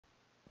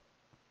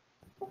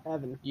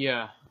Evan.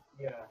 Yeah.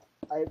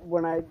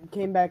 When I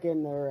came back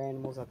in, there were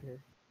animals up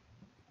here.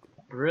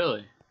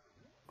 Really?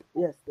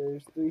 Yes,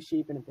 there's 3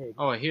 sheep and a pig.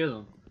 Oh, I hear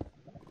them.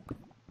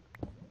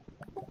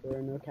 There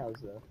are no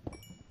cows though.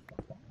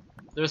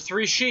 There are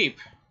 3 sheep.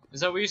 Is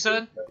that what you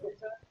said?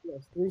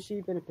 Yes, 3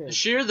 sheep and a pig.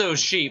 Shear those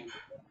sheep.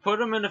 Put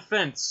them in a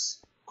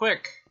fence.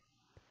 Quick.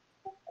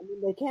 I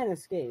mean, they can't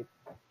escape.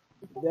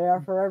 They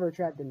are forever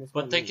trapped in this.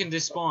 But they can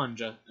despawn,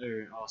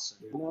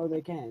 Austin. No,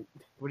 they can't.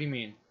 What do you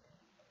mean?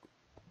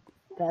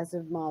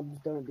 Passive mobs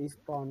don't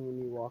despawn when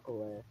you walk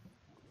away.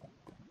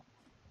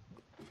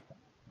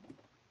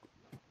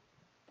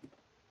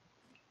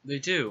 They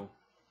do.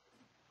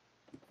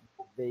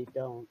 They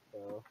don't,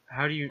 though.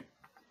 How do you...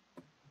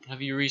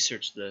 Have you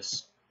researched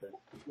this?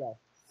 Yes.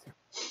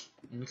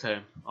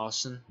 Okay,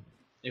 Austin.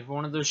 If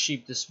one of those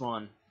sheep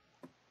despawn,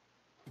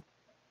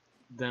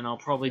 then I'll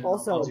probably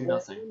Also, do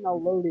nothing. in a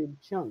loaded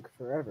chunk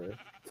forever.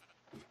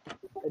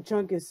 A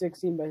chunk is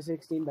 16 by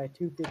 16 by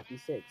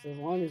 256. As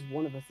long as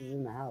one of us is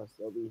in the house,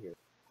 they'll be here.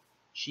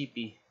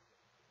 Sheepy.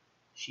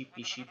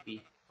 Sheepy,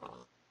 sheepy.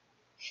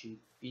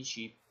 Sheepy,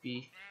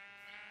 sheepy.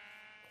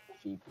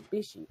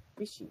 Sheepy,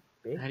 sheepy,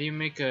 sheepy. How do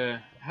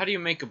you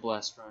make a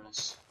blast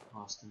furnace,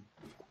 Austin?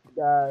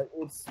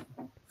 It's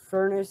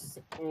furnace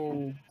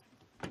and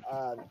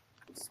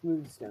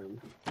smooth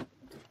stone.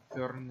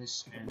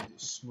 Furnace and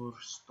smooth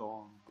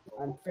stone.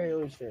 I'm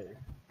fairly sure.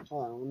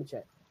 Hold on, let me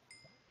check.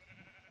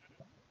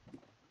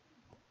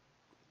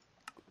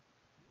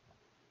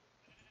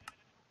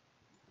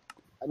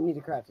 I need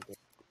to craft it.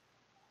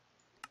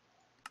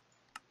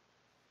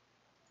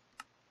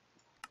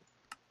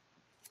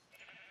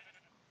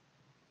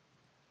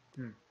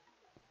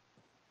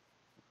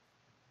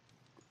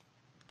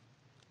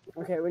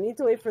 Okay, we need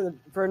to wait for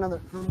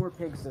more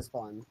pigs to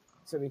spawn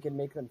so we can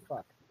make them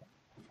fuck.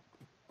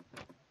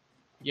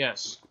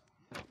 Yes.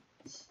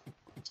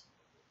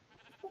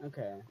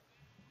 Okay.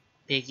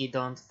 Piggy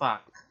don't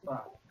fuck.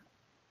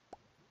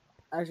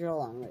 Actually,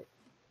 hold on, wait.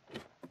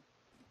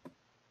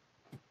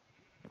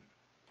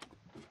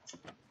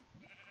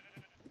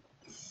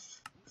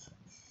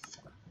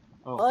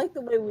 Oh. I like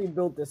the way we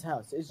built this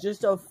house. It's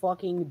just a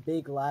fucking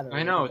big ladder.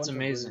 I know, it's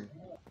amazing.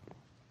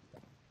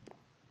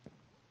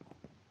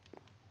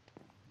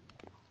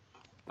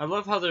 I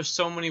love how there's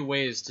so many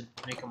ways to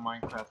make a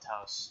Minecraft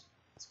house.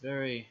 It's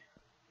very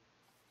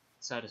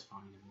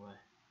satisfying in a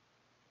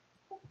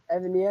way.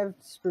 Evan, do you have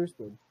spruce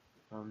wood?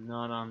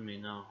 Not on me,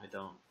 no, I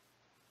don't.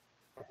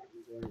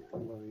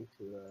 I'm going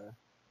to,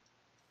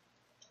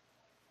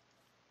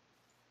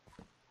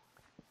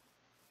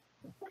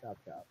 chop.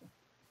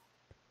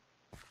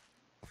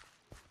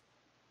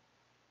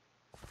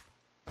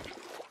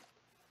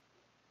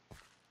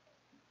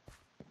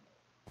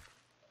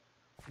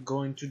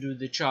 Going to do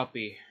the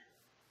choppy.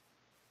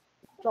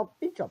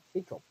 Choppy. Chop.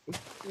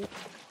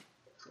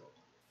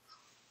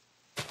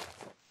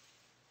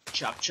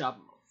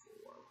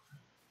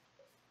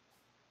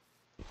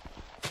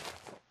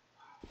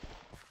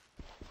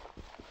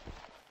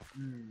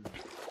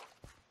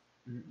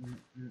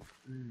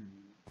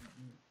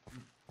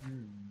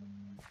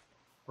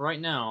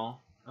 Right now,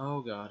 oh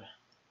god.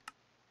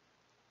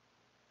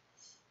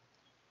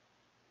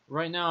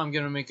 Right now I'm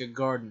gonna make a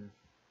garden.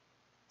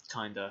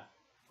 Kinda.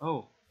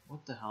 Oh,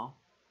 what the hell?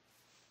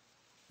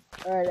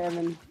 Alright,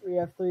 Evan, we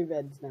have 3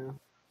 beds now.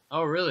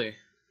 Oh, really?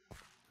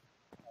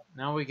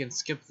 Now we can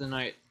skip the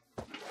night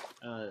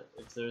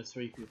if there are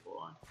 3 people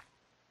on.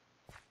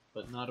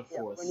 But not a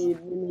 4th. Yeah,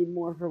 we need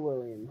more for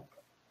William.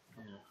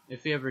 Yeah.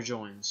 If he ever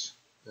joins,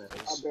 that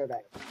is. I'll be right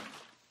back.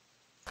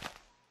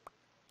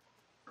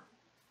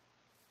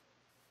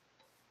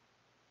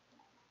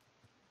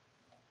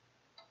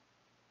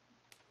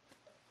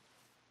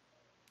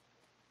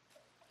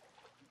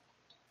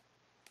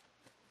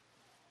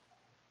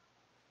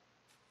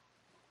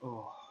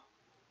 Oh.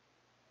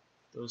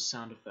 Those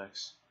sound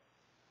effects.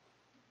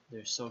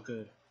 They're so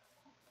good.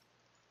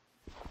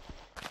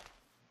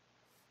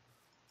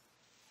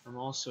 I'm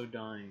also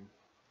dying.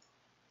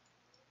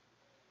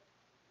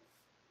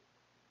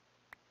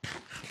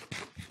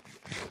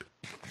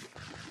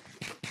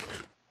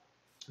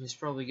 He's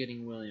probably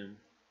getting William.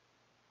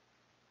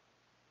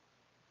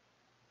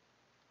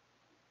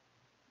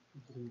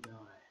 Blue dye.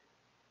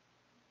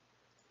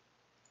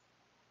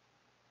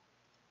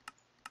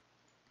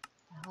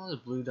 What the hell is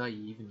blue dye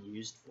even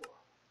used for?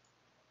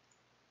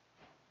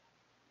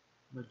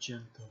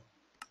 Magenta.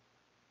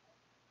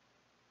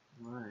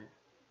 Right.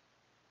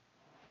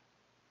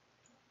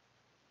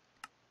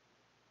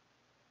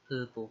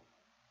 Purple.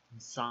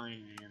 And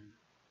cyan.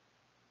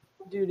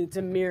 Dude, it's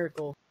a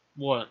miracle.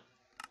 What?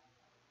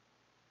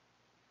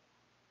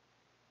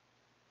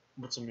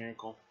 What's a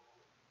miracle?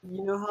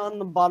 You know how on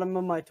the bottom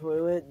of my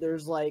toilet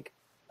there's like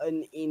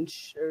an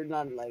inch, or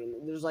not like,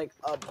 there's like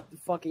a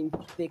fucking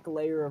thick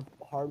layer of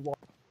hard water?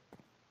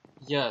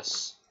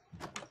 Yes.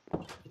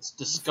 It's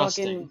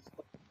disgusting. Fucking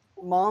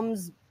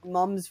mom's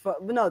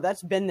no,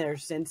 that's been there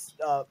since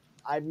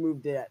I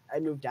moved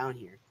down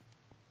here.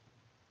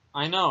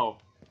 I know.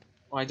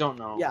 Well, I don't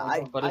know.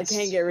 Yeah, but I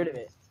can't get rid of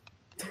it.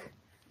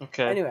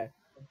 Okay. Anyway,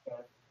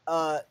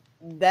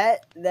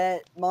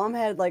 That mom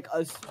had like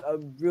a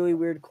really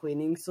weird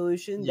cleaning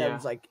solution that Yeah.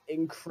 was like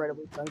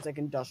incredibly strong. It's like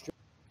industrial.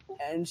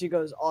 And she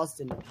goes,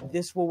 Austin,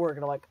 this will work.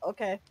 And I'm like,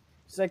 okay.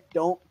 She's like,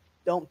 don't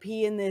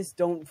pee in this.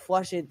 Don't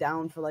flush it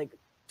down for like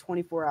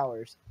 24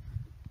 hours.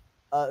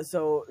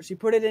 So she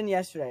put it in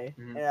yesterday,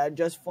 Mhm. and I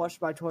just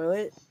flushed my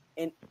toilet,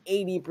 and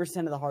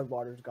 80% of the hard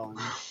water's gone.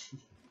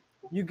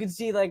 You can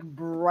see like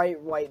bright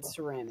white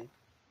ceramic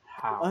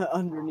How?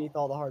 underneath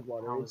all the hard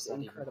water. How It's is that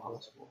even incredible.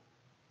 possible?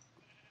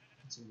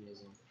 It's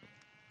amazing.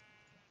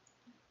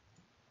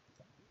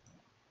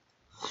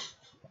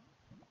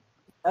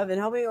 Evan,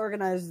 help me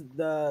organize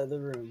the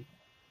room.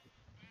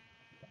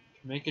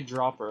 Can make a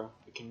dropper.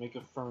 We can make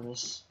a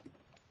furnace.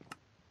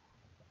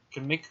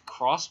 Can make a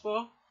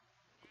crossbow?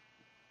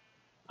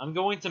 I'm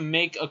going to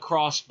make a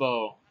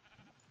crossbow.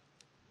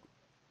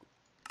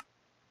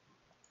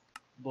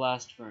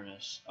 Blast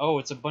furnace. Oh,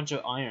 it's a bunch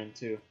of iron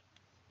too.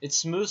 It's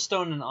smooth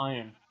stone and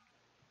iron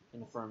in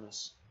the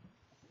furnace.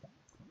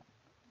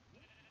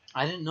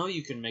 I didn't know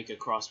you could make a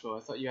crossbow. I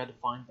thought you had to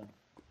find them.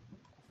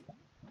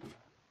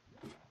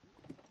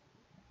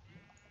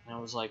 And I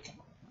was like,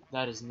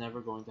 that is never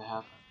going to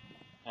happen.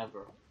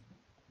 Ever.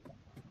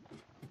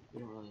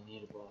 We don't really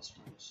need a blast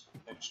furnace.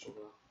 Extra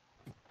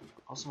though.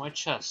 Also, my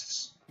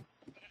chests.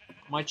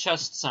 My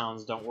chest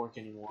sounds don't work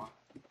anymore.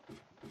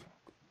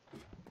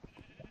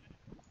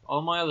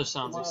 All my other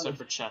sounds except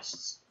for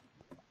chests.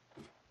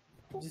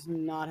 Just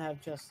not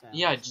have chest sounds.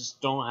 Yeah, I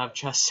just don't have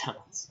chest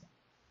sounds.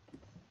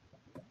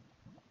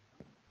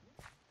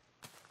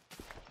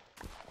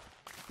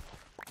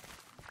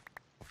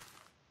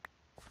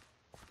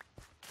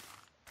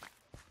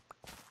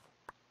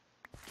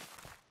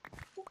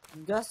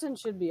 Dustin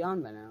should be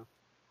on by now.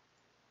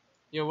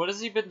 Yo, what has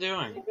he been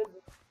doing?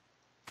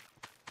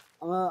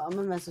 I'm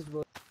a message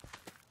boy.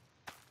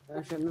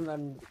 Actually, I'm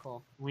inviting him to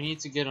call. We need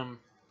to get him.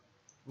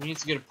 We need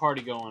to get a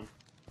party going,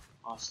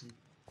 Austin.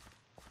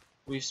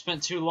 We've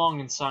spent too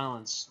long in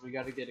silence. We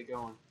gotta get it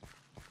going.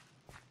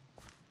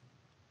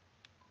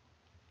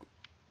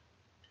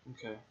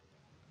 Okay.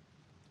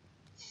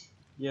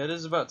 Yeah, it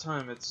is about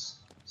time. It's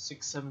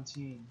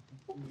 6:17.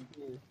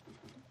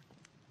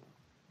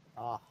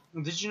 Ah.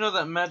 Did you know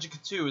that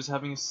Magica 2 is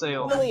having a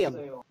sale? William.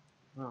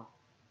 Oh.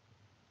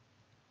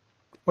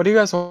 What do you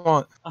guys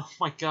want? Oh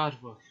my God,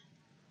 Will.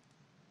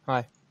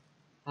 Hi.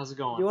 How's it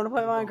Do going? you want to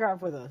play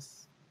Minecraft with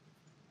us?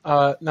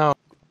 No.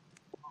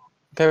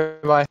 Okay,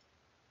 bye.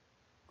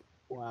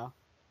 Wow.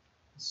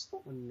 It's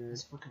What a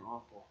nerd. fucking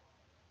awful.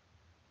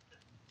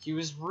 He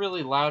was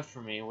really loud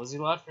for me. Was he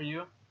loud for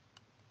you?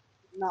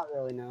 Not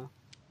really, no.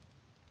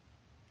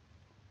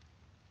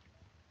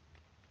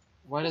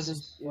 Why doesn't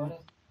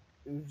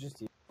It was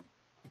just you.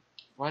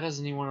 Why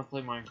doesn't he want to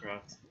play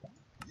Minecraft?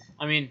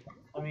 I mean,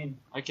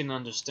 I can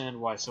understand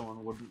why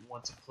someone wouldn't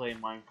want to play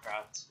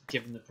Minecraft,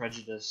 given the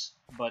prejudice,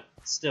 but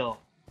still,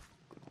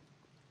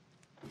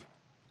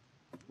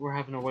 we're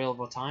having a whale of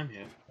a time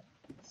here.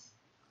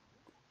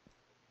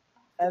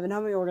 Evan,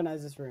 help me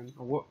organize this room.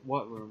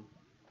 What room?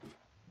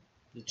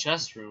 The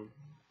chest room.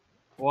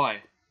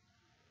 Why?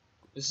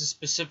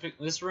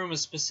 This room is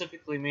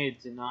specifically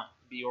made to not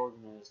be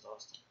organized,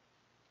 Austin.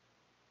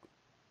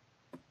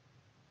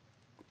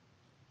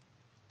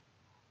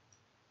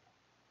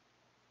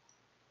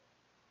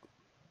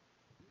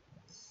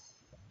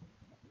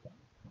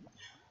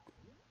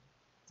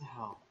 What the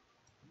hell?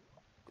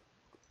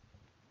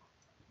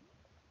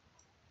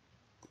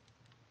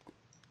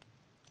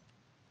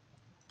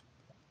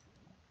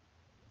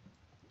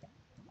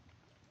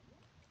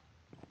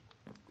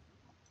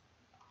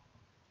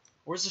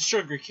 Where's the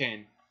sugar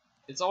cane?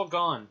 It's all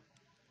gone.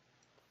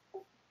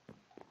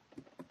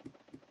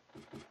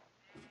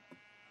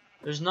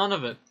 There's none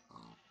of it.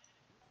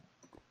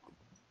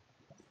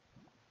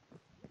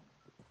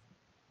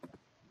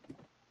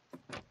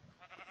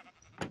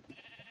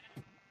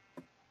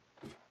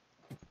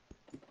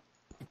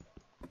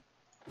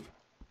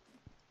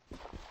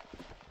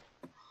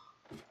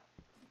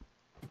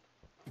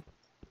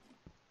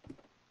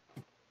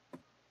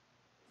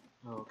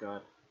 Oh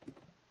God.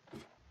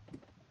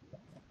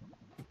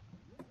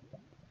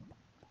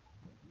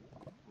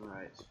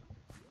 Alright.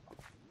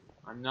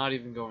 I'm not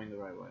even going the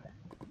right way.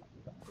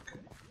 Okay.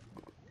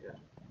 Good.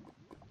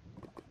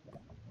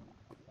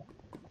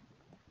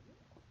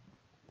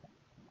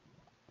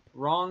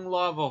 Wrong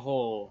lava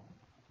hole.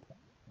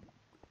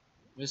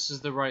 This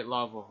is the right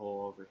lava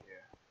hole over here.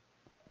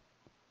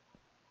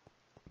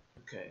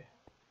 Okay.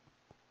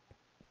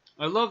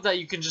 I love that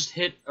you can just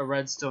hit a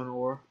redstone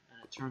ore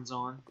and it turns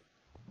on.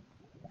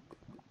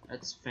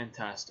 That's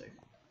fantastic.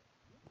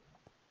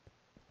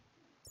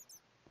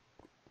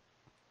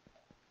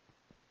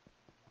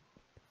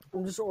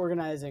 I'm just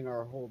organizing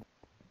our whole.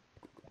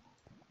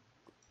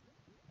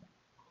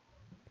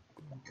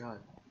 Oh my God.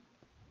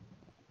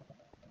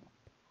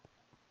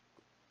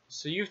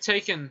 So you've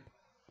taken...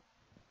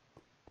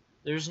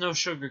 There's no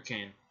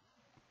sugarcane.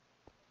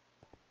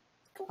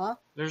 Huh?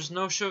 There's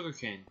no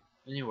sugarcane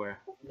anywhere.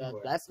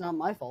 That's not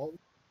my fault.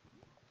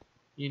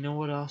 You know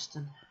what,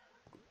 Austin?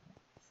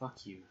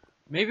 Fuck you.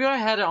 Maybe I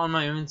had it on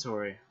my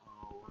inventory.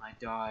 Oh, when I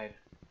died.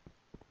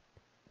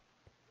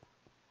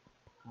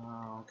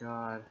 Oh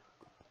god.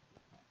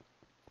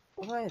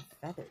 What do I have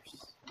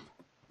feathers?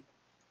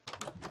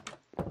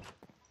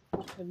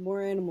 And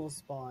more animals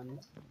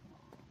spawned.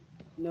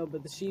 No,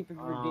 but the sheep have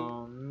regained.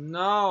 Oh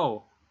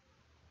no!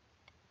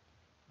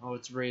 Oh,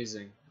 it's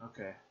raising.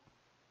 Okay.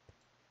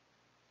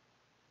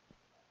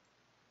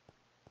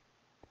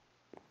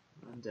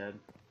 I'm dead.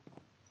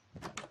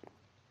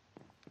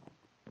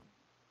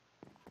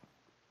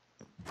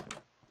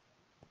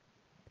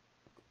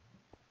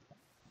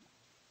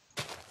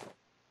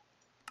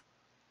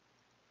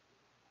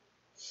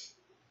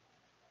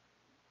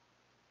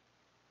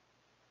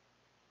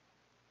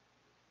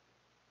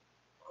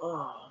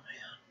 Oh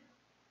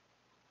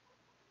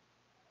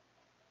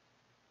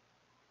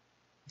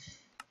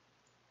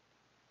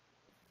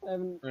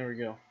man. There we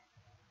go.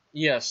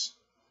 Yes.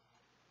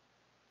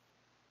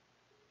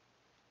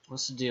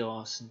 What's the deal,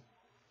 Austin?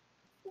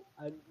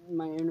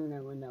 My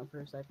internet went down for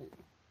a second.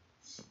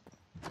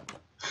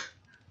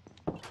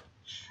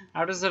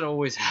 How does that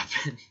always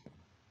happen?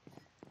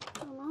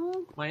 I don't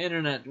know. My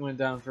internet went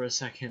down for a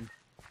second.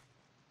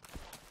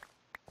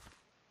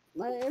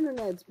 My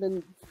internet's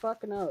been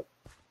fucking up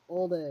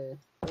all day.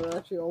 Or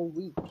actually all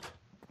week.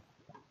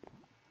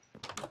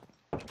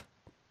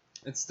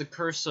 It's the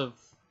curse of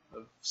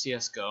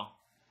CSGO.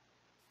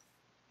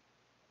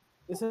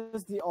 It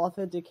says the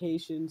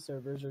authentication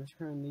servers are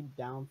currently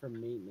down for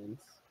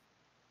maintenance.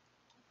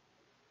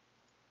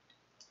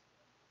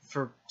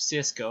 For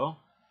CSGO?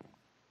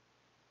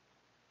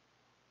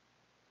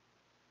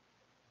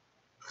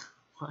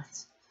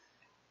 What?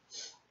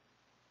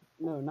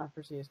 No, not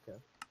for CSGO.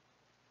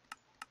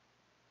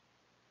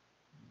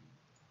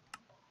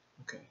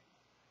 Okay.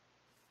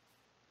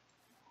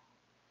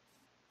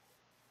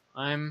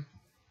 I'm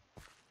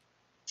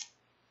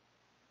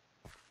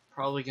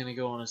probably gonna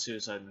go on a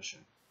suicide mission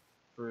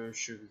for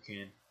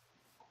sugarcane.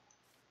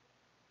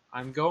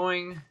 I'm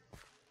going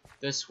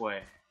this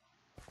way.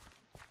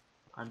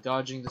 I'm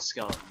dodging the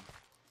skeleton.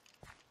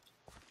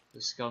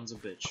 The skeleton's a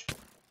bitch.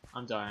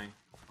 I'm dying.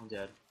 I'm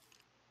dead.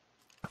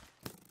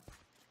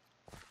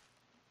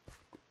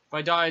 If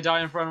I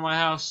die in front of my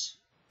house.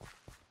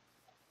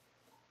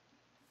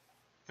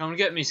 Come and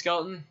get me,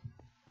 skeleton.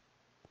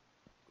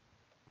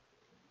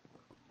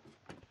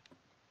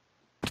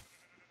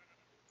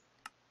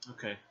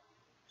 Okay.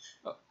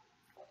 Oh.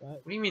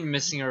 What do you mean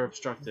missing or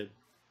obstructed?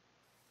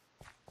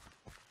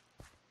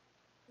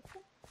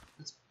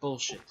 That's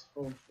bullshit.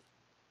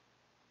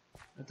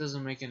 That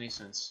doesn't make any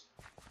sense.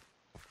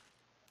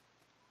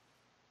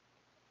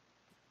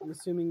 I'm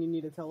assuming you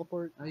need a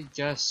teleport. I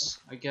guess.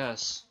 I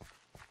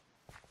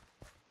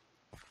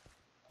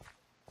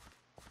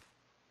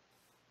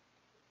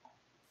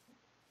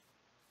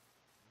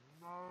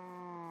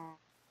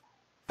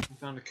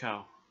found a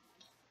cow.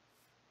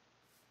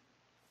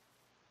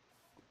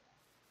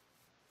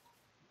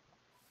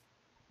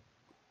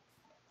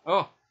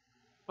 Oh!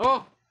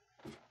 Oh!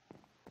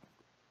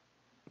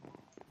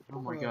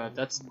 Oh my god,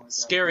 that's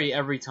scary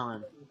every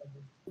time.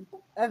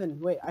 Evan,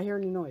 wait, I hear a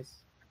new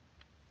noise.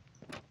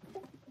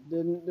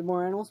 Did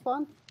more animals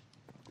spawn?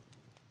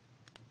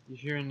 You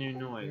hear a new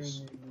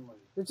noise.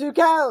 The two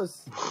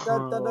cows!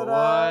 What?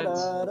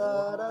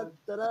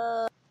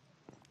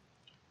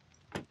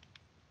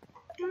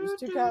 There's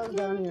two cows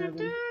down here,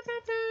 Evan.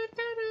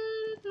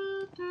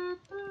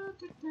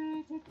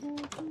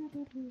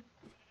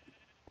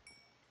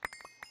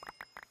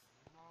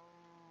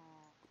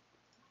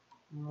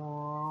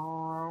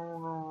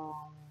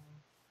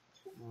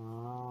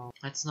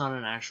 That's not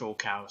an actual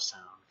cow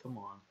sound. Come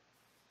on.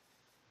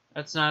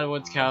 That's not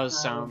what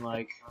cows sound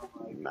like.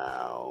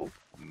 Meow.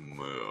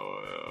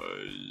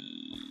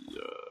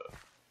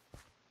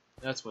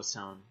 That's what cows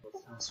sound.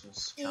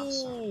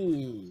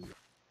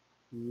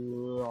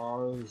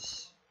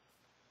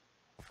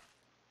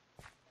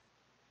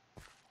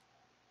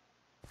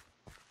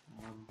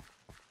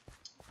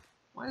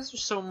 Why is there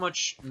so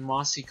much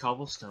mossy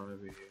cobblestone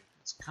over here?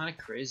 It's kind of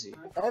crazy.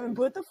 Evan,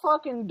 put the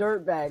fucking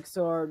dirt back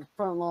so our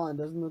front lawn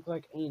doesn't look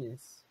like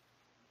anus.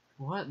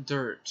 What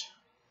dirt?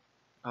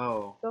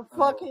 Oh. The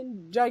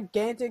fucking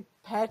gigantic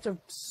patch of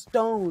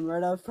stone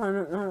right out front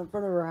of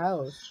our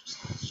house.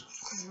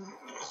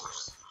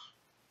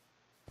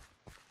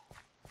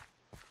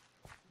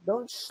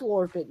 Don't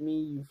slurp at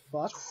me, you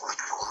fuck.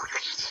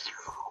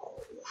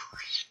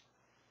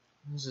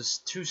 There's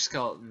just two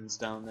skeletons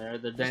down there.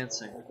 They're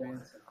dancing.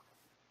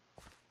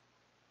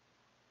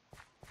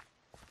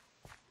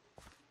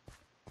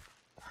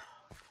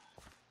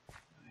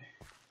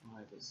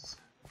 Why does this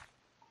happen?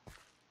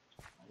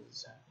 Why does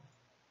this happen?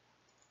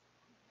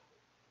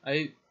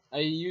 I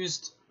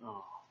used.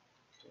 Oh.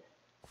 Okay.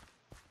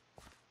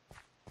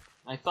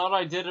 I thought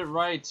I did it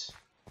right,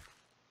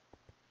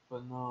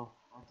 but no,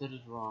 I did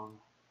it wrong.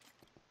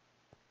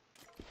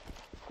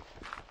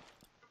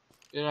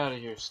 Get out of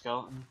here,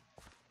 skeleton.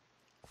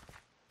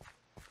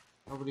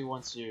 Nobody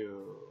wants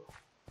you.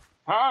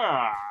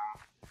 Ha!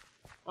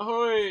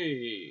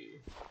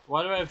 Ahoy!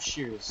 Why do I have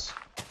shears?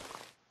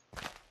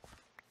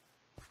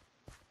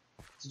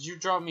 Did you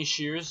drop me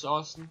shears,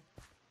 Austin?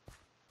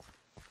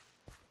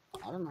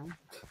 I don't know.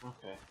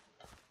 Okay.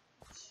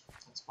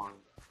 That's fine.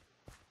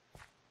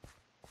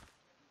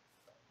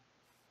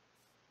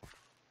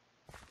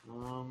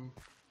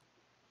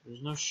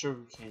 There's no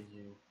sugarcane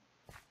here.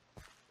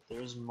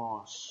 There is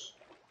moss.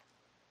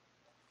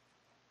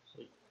 It's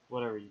like,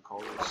 whatever you call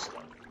this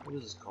stuff. What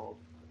is this called?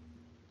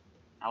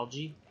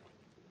 Algae?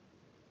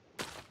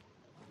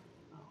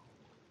 No.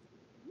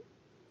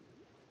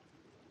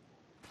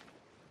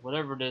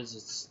 Whatever it is,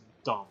 it's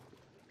dumb.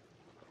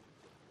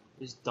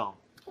 It's dumb.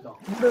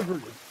 Whatever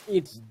it is,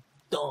 it's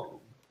dumb.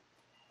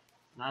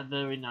 Not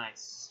very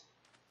nice.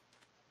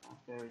 Not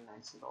very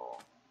nice at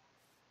all.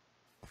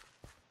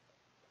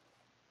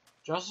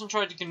 Justin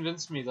tried to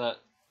convince me that,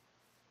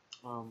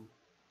 what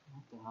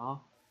the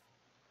hell?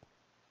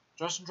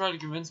 Justin tried to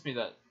convince me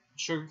that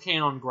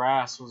sugarcane on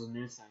grass was a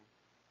new thing.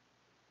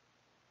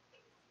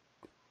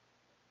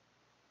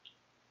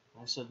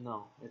 I said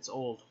no, it's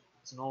old.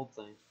 It's an old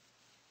thing.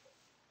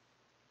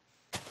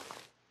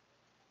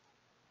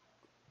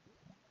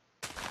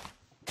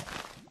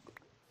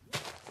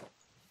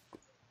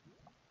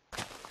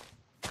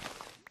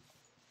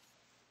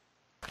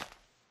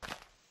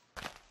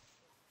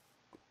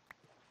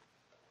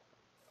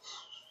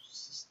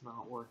 It's just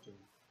not working.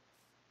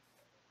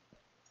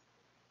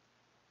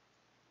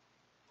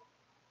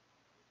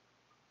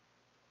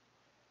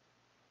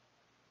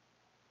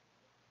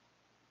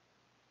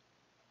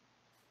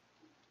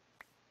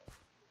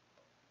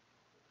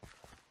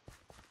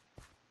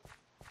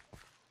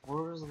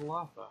 Where is the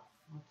lava?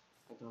 What?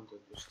 I don't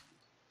understand.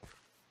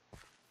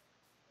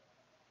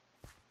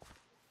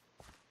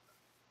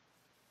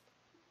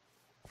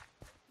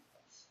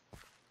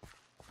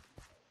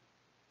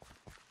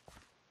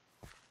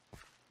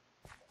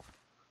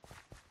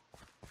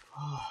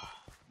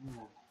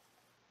 Man.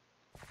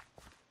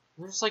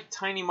 There's like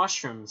tiny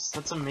mushrooms.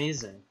 That's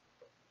amazing.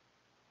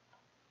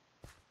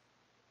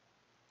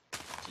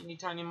 Teeny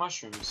tiny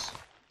mushrooms.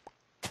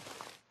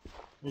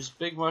 There's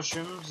big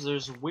mushrooms,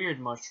 there's weird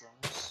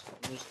mushrooms,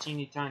 and there's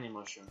teeny tiny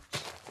mushrooms.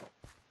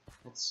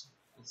 It's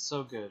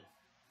so good.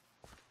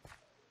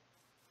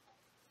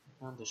 I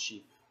found a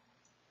sheep.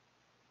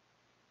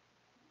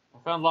 I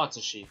found lots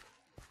of sheep.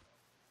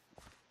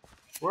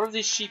 Where have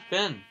these sheep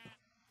been?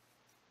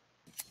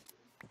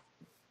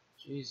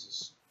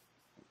 Jesus.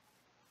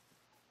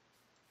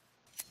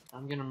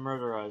 I'm gonna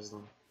murderize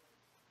them.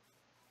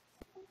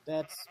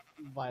 That's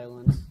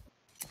violence.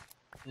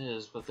 It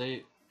is, but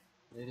they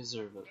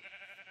deserve it.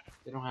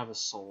 They don't have a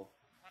soul.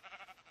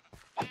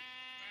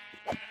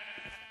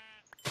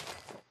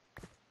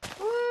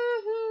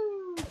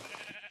 Woohoo!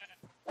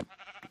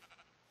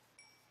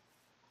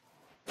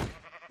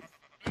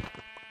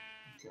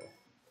 Okay.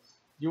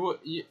 You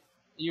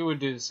would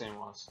do the same,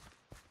 Wes.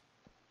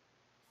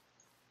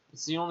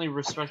 It's the only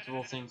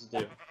respectable thing to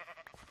do.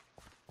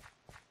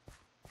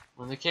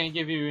 When they can't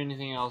give you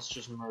anything else,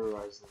 just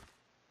murderize them.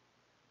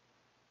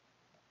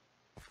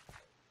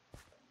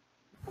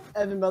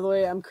 Evan, by the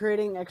way, I'm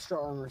creating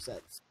extra armor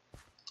sets.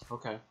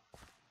 Okay.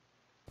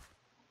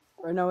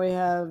 Right now we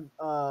have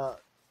a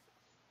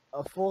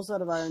full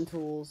set of iron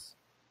tools,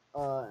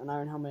 an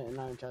iron helmet, and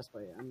iron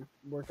chestplate. I'm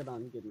working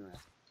on getting the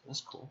rest.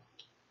 That's cool.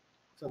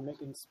 So I'm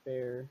making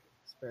spare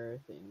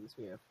things.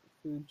 We have a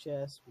food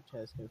chest, which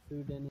has no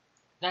food in it.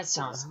 That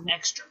sounds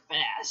extra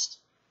fast.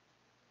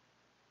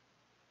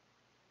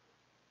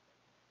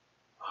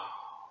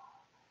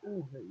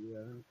 Ooh, hurt you,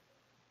 Evan.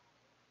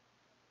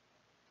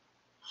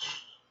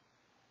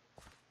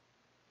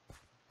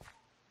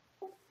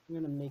 I'm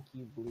gonna make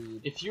you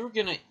bleed. If you were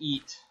gonna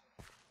eat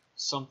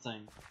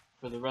something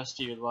for the rest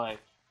of your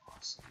life,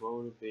 what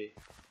would it be?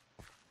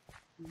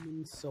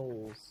 Human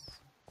souls.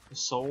 The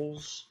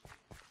souls?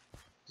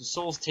 Do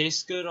souls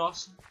taste good,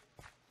 Austin?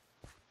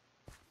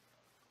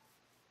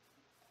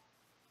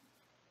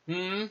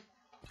 Hmm?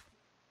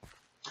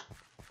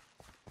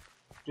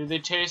 Do they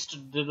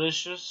taste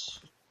delicious?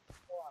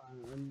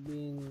 I'm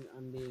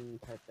being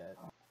typed at.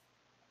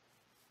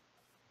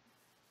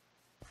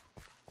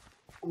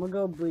 I'm gonna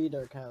go breed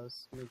our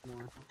cows, make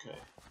more. Okay.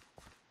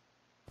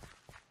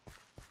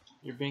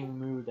 You're being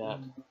mooed at.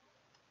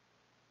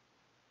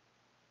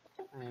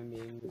 I am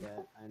being moved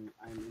at. I'm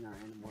in our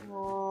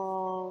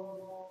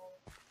animal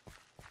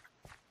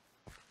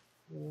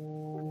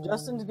room.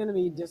 Justin's gonna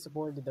be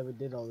disappointed that we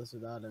did all this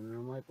without him, and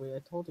I'm like, wait, I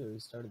told you we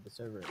started the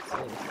server at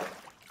 6.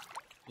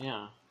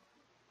 Yeah.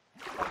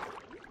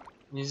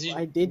 Is he?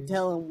 I did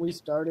tell him we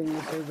starting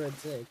the server at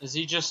 6. Is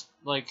he just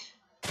like?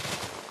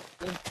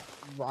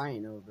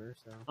 Ryan over,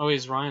 so. Oh,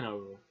 he's Ryan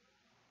over.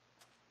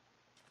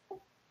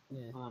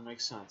 Yeah. Oh, that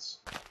makes sense.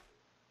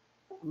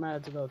 I might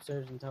have to go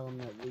upstairs and tell him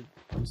that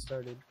we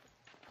started.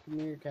 Come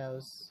here,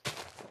 cows.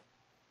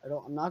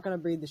 I'm not gonna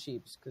breed the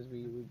sheeps because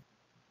we.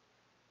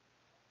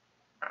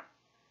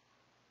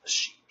 The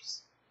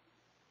sheeps.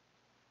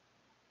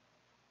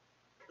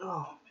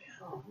 Oh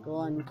man. Go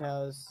on,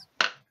 cows.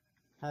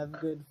 Have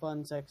good,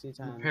 fun, sexy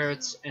times. The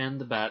parrots and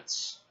the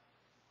bats.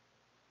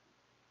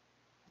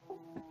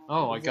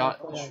 Oh, I got.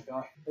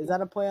 Is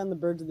that a play on the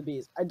birds and the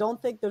bees? I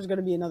don't think there's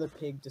gonna be another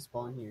pig to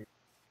spawn here.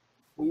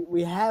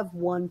 We have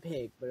one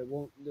pig, but it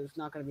won't. There's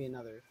not gonna be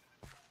another.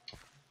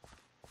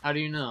 How do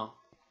you know?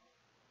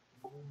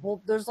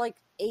 Well, there's like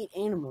 8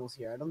 animals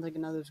here. I don't think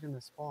another's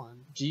gonna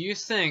spawn. Do you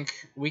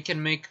think we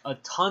can make a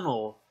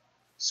tunnel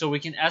so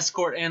we can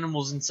escort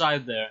animals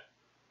inside there?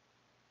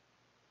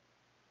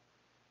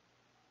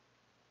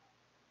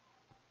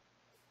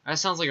 That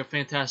sounds like a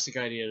fantastic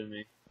idea to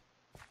me.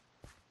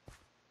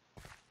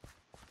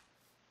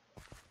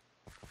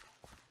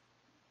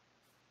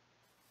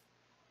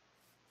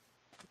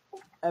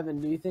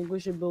 Evan, do you think we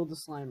should build a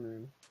slime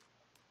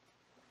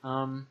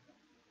room?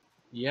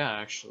 Yeah,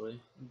 actually.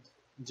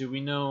 Do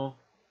we know...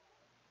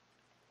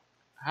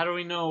 How do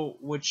we know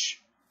which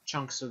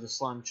chunks are the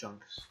slime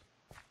chunks?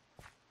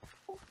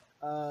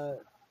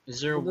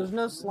 Is there... Well, there's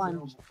no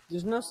slime.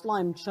 There's no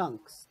slime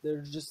chunks.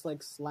 There's just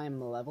like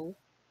slime level.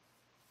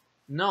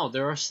 No,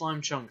 there are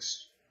slime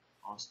chunks,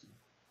 Austin.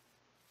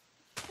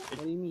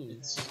 What do you mean?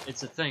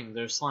 It's a thing.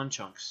 There's slime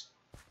chunks.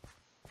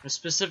 There's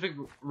specific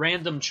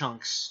random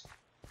chunks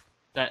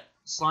that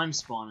slime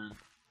spawn in.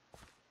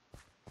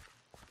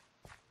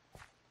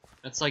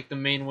 That's like the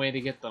main way to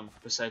get them,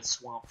 besides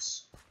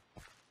swamps.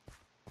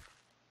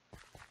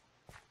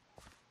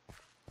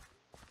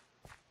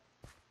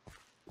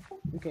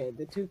 Okay,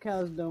 the 2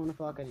 cows don't wanna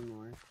fuck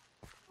anymore.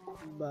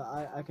 But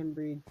I can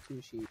breed 2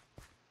 sheep.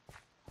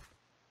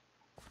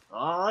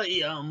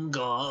 I am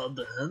God,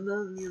 and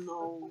then you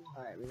know.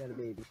 Alright, we got a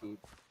baby sheep.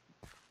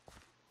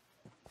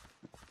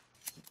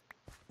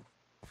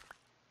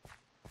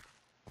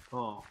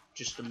 Oh,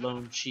 just a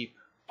lone sheep.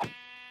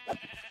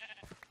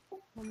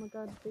 Oh my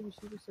god, the baby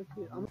sheep is so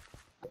cute. I'm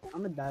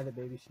gonna dye the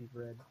baby sheep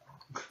red.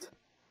 That'd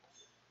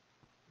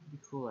be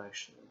cool,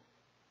 actually.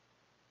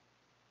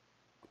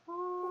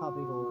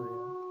 Poppy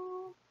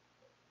Gloria.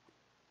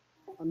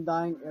 I'm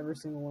dyeing every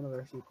single one of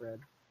our sheep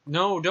red.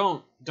 No,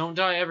 don't. Don't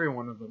dye every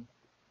one of them.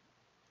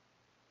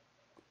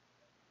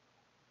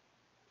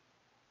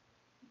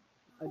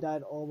 I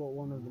dyed all but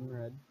one of them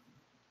red.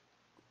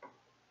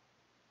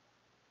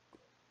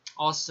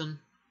 Austin,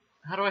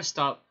 how do I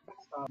stop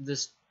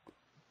this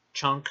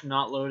chunk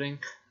not loading?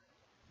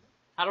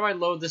 How do I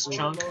load this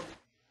chunk?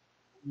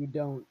 You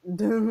don't.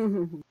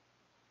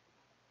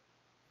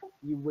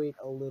 You wait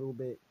a little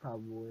bit,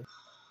 probably.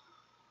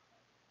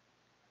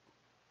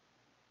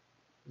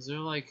 Is there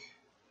like...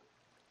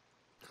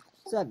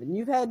 7,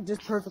 you've had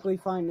just perfectly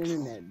fine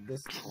internet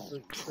this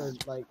for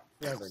like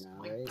forever now,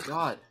 right?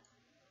 God.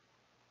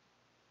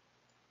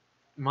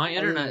 My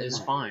internet is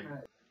fine.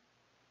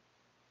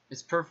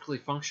 It's perfectly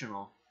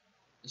functional.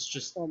 It's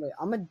just... Oh wait,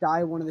 I'm gonna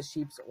dye one of the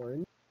sheep's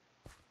orange.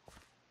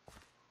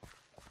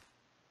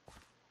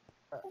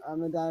 I'm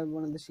gonna dye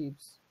one of the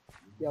sheep's...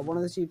 Yeah, one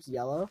of the sheep's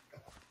yellow.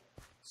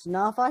 So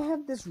now if I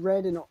have this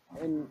red and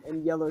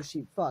yellow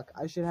sheep, fuck,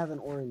 I should have an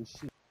orange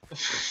sheep.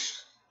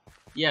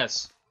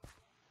 Yes.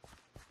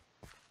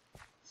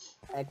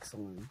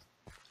 Excellent.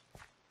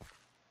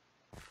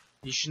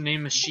 You should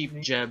name a sheep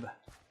Jeb.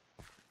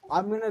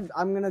 I'm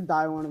gonna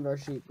dye one of our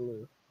sheep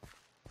blue.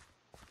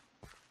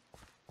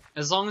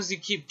 As long as you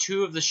keep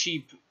 2 of the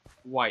sheep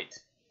white.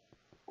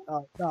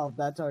 Oh no,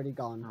 that's already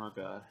gone. Oh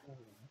god.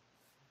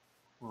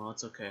 Well,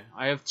 that's okay.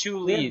 I have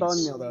 2 We have leads.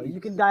 bone meal though.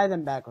 You can dye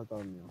them back with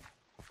bone meal.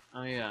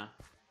 Oh yeah.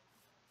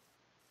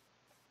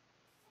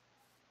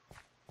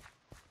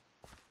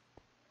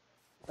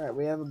 Alright,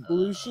 we have a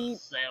blue sheep.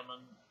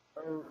 Salmon.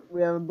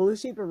 We have a blue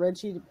sheep, a red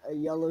sheep, a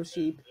yellow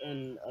sheep,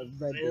 and a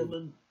red sheep.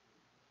 Salmon.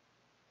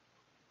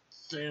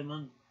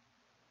 Salmon.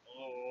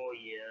 Oh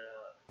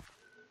yeah.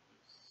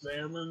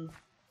 Salmon.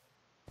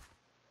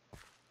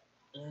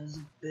 There's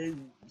a big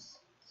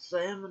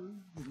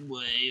salmon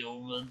way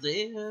over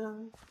there.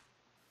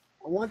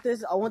 I want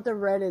the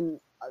red and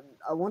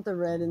I want the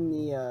red and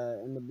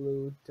the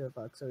blue to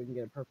fuck so we can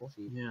get a purple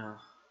sheep. Yeah.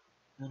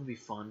 That'll be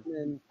fun.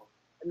 And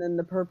then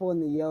the purple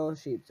and the yellow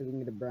sheep so we can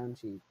get a brown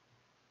sheep.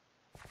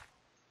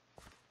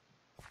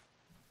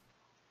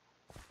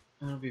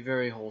 That'll be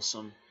very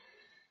wholesome.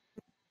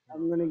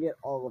 I'm gonna get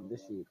all of the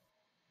sheep.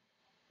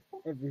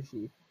 Every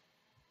sheep.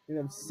 We're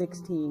gonna have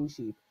 16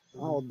 sheep.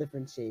 All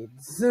different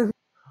shades.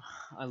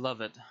 I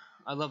love it.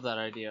 I love that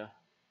idea.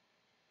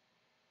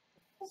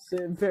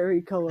 So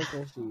very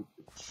colorful sheep.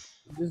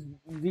 Just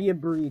via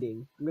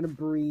breeding. I'm gonna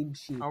breed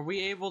sheep. Are we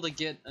able to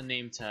get a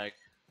name tag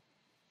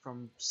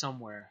from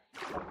somewhere?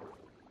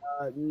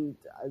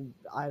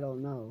 I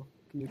don't know.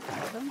 Can you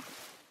catch them?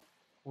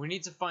 We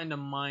need to find a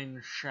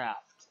mine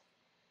shaft.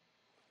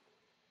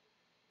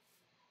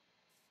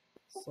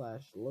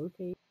 /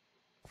 locate.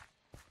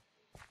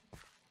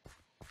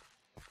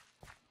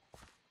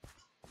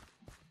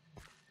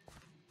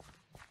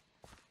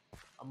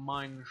 A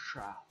mine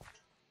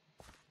shaft.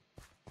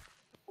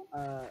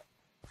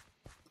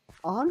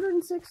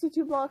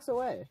 162 blocks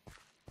away.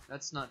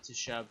 That's not too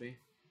shabby.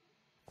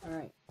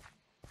 Alright.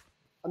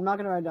 I'm not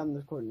gonna write down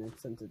the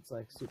coordinates since it's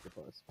like super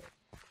close.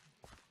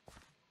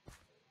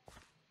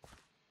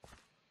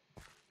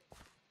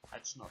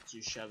 That's not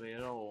too shabby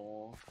at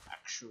all,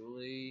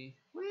 actually.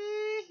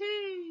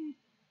 Whee!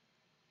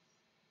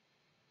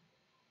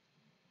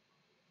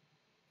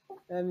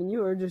 I mean,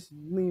 you are just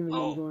leaving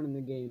Oh. and going in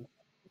the game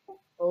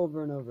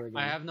over and over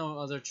again. I have no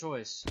other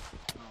choice.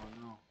 Oh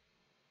no.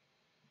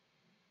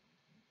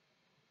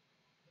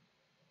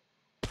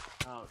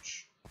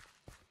 Ouch.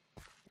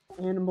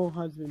 Animal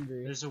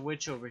husbandry. There's a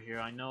witch over here,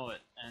 I know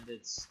it, and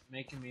it's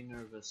making me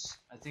nervous.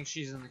 I think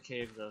she's in the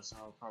cave though, so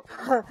I'll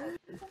probably...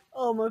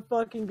 Oh my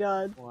fucking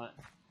god. What?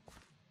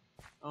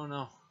 Oh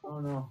no. Oh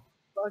no.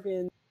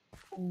 Fucking,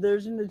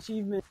 there's an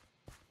achievement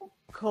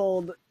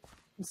called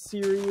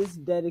Serious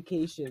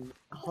Dedication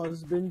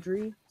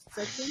Husbandry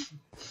section.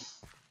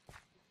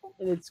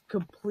 And it's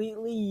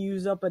completely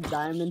use up a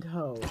diamond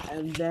hoe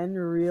and then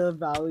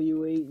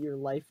reevaluate your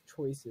life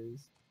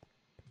choices.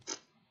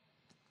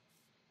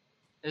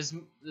 Does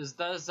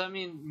that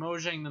mean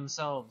Mojang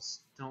themselves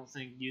don't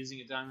think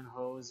using a diamond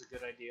hoe is a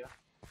good idea?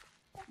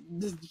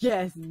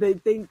 Yes, they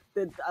think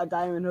that a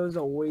diamond hoe is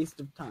a waste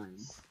of time.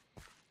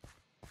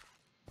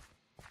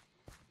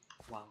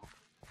 Wow.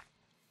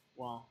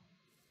 Wow.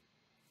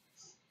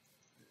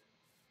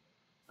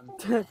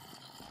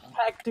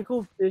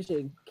 Tactical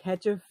fishing.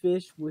 Catch a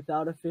fish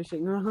without a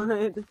fishing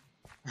rod.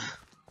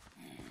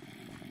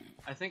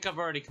 I think I've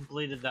already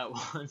completed that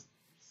one.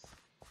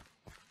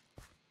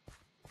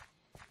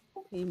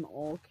 Tame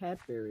all cat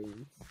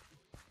variants.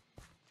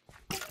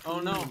 Oh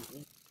no.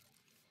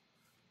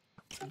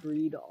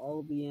 Breed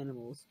all the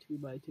animals 2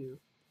 by 2.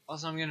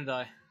 Also, I'm gonna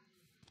die.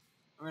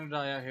 I'm gonna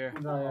die out here.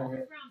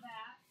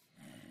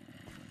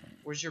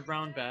 Where's your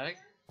brown bag?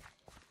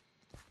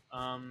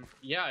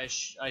 Yeah, I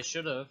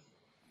should have.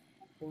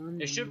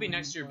 It should be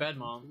next to your bed,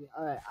 Mom.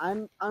 Alright,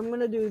 I'm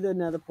gonna do the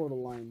nether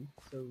portal line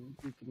so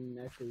we can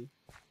actually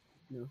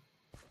no.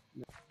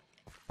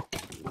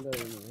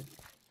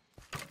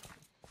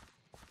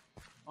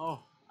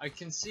 Oh, I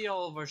can see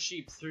all of our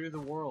sheep through the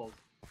world.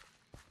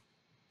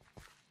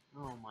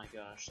 Oh my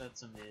gosh,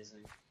 that's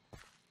amazing.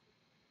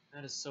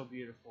 That is so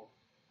beautiful.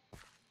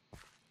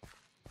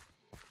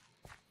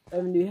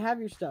 Evan, do you have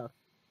your stuff?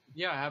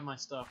 Yeah, I have my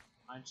stuff.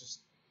 I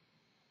just...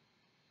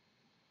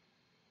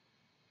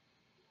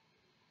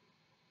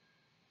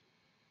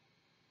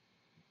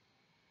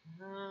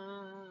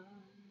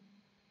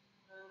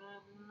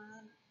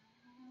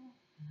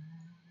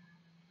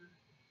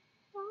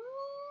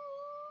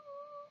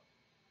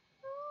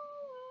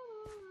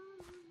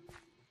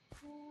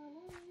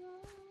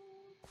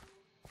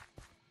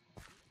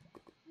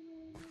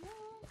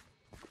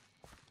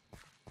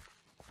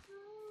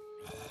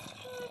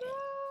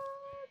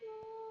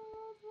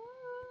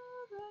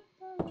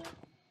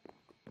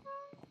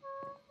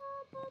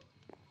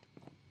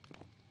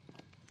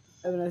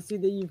 Evan, I see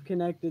that you've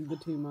connected the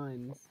 2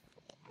 mines.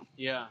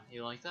 Yeah,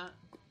 you like that?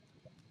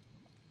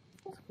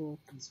 That's cool.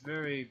 It's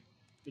very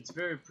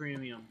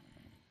premium,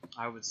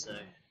 I would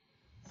say.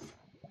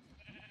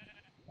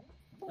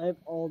 I have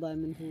all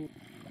diamond tools.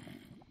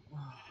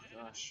 Oh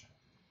gosh,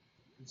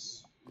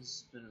 this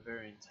has been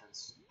very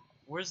intense.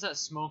 Where's that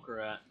smoker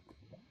at?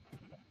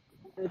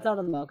 It's out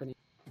on the balcony.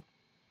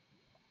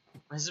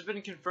 Has it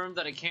been confirmed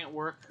that it can't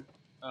work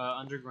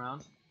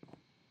underground?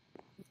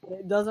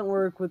 It doesn't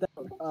work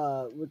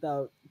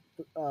without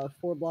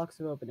 4 blocks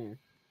of open air.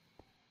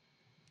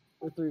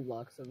 Or 3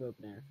 blocks of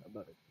open air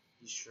above it.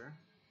 You sure?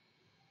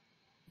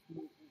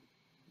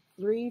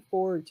 3,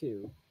 4, or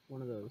 2.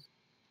 One of those.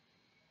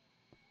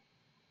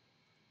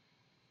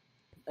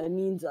 It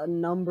means a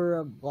number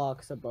of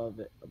blocks above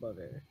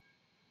air.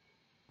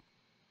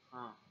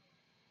 Huh.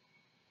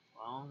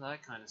 Well,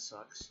 that kind of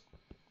sucks.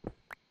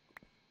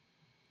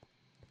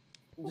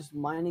 Just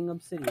mining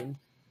obsidian.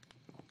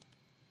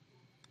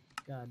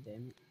 God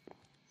damn it.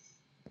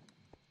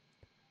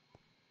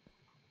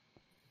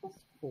 That's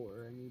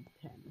 4, I need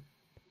 10.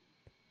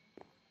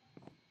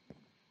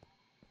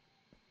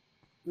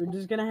 We're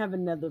just gonna have a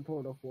nether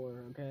portal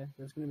floor, okay?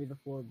 That's gonna be the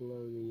floor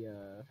below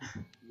the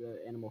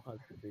animal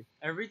husbandry.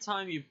 Every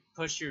time you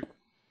push your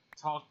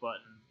talk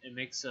button, it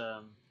makes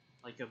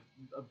like a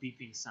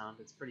beeping sound.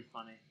 It's pretty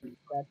funny.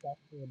 That's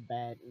actually a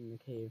bat in the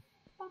cave.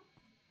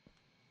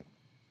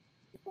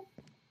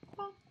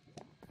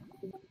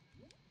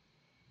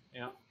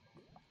 Yeah.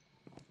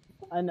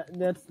 I know,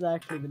 that's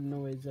actually the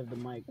noise of the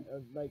mic.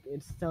 Like,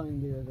 it's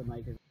telling me that the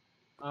mic is...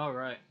 All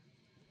right.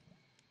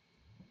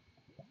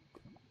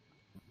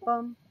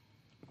 Well,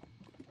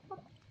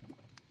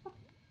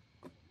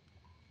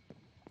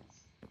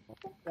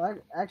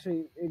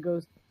 actually, it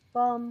goes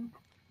bum,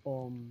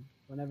 boom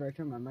whenever I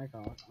turn my mic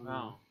off.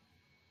 Wow.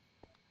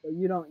 But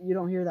you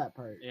don't hear that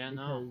part. Yeah,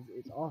 because no.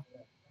 it's off.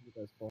 It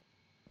goes boom.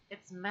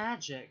 It's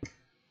magic.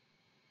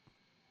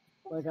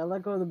 Like, I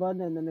let go of the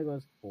button and then it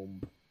goes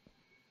boom.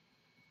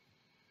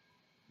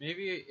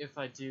 Maybe if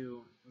I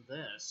do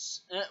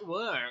this, it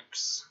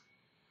works.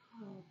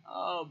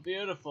 Oh,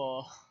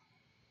 beautiful.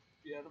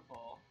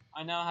 Beautiful.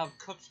 I now have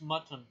cooked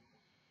mutton.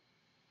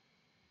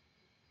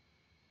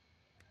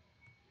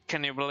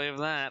 Can you believe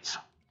that?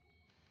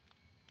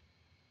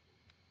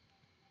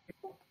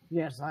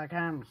 Yes, I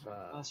can,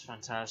 sir. That's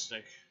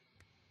fantastic.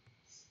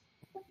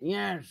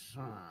 Yes,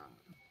 sir.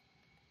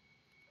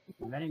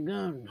 Very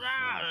good.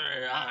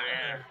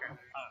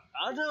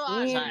 I'll do what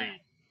I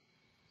say.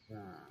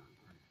 Sir.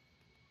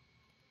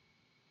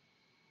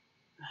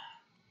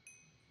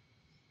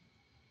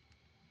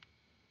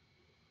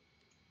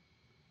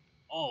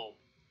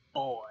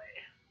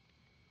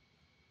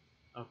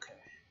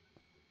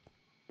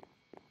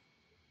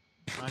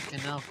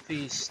 can now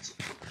feast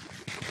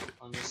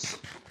on this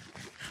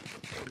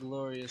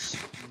glorious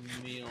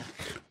meal.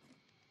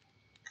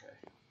 Okay.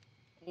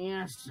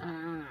 Yes,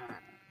 sir.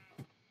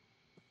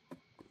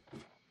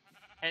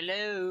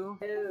 Hello.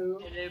 Hello,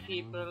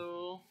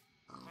 people.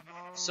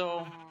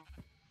 So,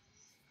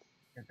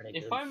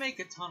 if I make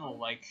a tunnel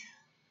like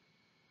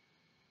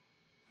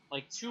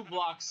 2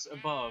 blocks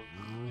above,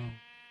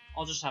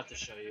 I'll just have to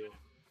show you.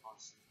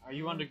 Austin. Are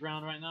you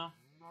underground right now?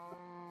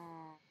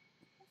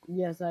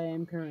 Yes, I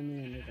am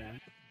currently underground.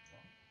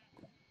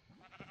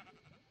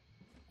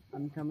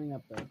 I'm coming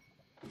up though.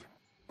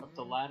 Up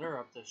the ladder,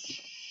 up the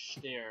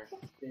stair.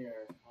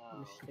 Oh,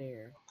 The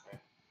stair.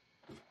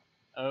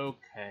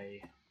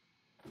 okay.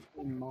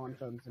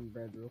 Munch on some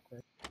bread real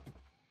quick.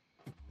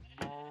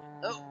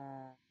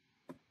 Oh,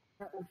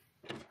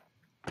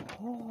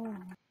 Oh,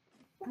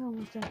 I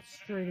almost got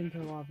straight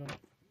into lava.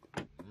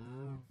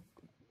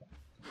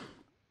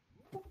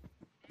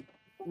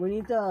 You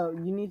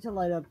need to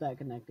light up that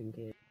connecting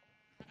cave.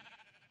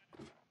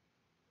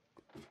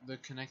 the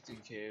connecting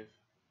cave.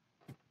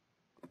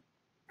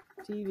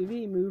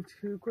 TVV moved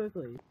too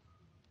quickly.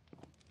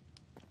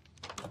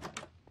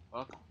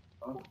 Fuck.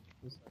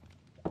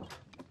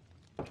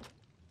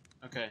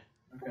 Okay.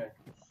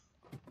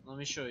 Let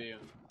me show you.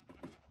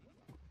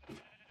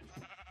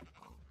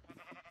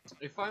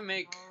 If I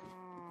make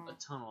a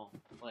tunnel,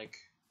 like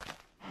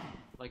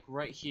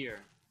right here.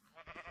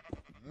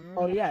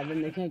 Oh yeah,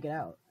 then they can't get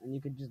out, and you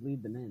could just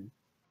lead them in.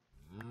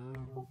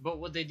 But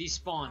would they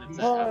despawn if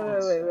that Oh,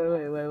 happens?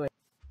 wait.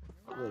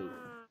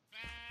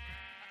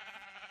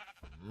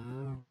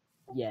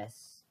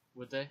 Yes.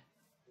 Would they?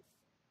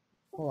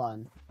 Hold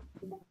on.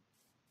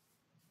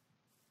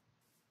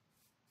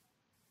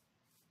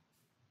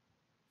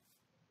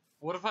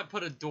 What if I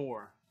put a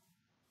door?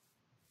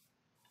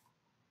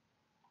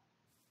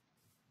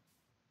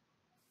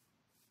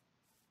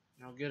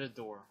 I'll get a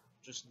door,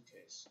 just in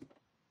case.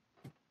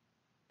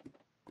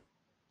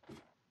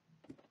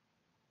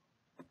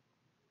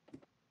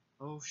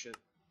 Oh shit.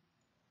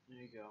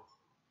 There you go.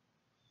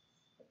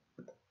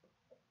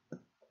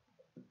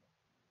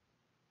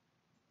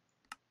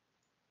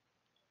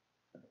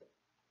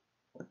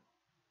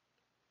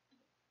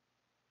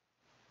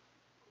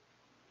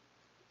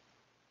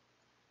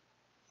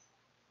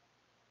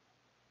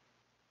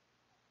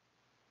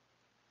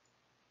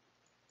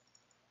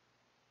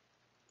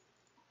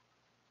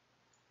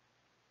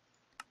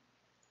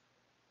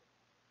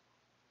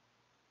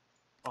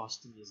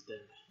 Austin is dead.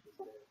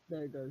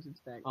 There it goes.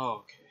 It's back.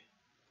 Oh, okay.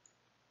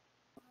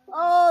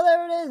 Oh,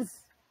 there it is.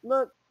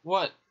 Look.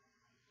 What?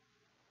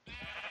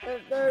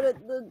 There it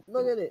is.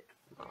 Look at it.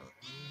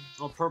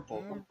 Oh,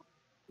 purple.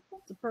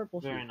 It's a purple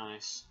Very sheet.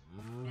 nice.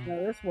 Now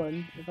this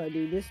one, if I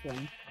do this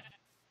one,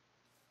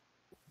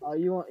 oh,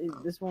 you want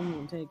this one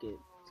won't take it.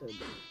 So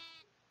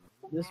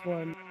this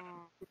one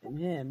and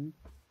him,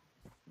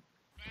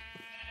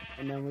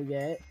 and then we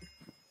get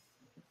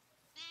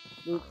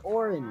the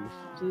orange.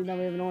 See, now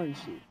we have an orange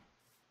sheet.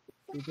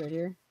 See, it's right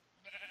here.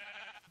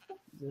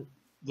 Is it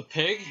The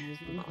pig? this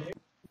one?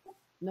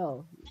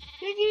 No,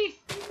 Piggy!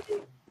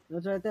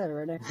 it's right there,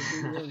 right next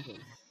to the orange one.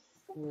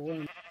 Little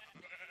worm.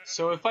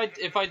 So if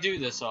I do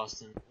this,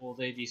 Austin, will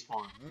they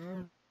despawn?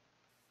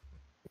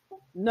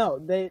 No,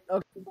 they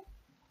okay.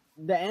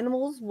 The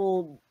animals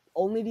will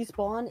only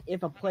despawn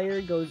if a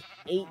player goes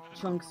 8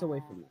 chunks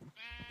away from them.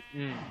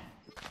 Mm.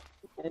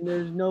 And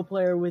there's no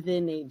player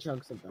within 8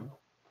 chunks of them.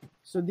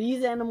 So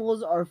these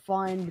animals are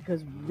fine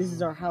because this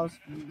is our house.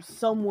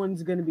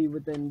 Someone's gonna be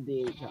within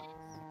the 8 chunks.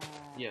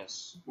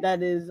 Yes.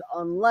 That is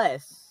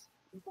unless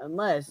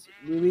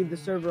we leave the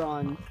server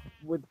on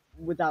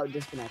without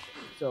disconnection.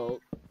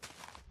 So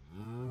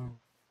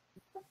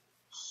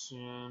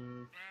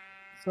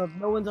if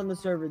no one's on the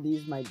server,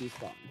 these might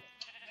despawn.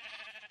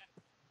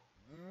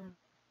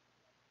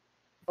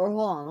 Or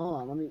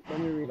hold on, let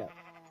me read up.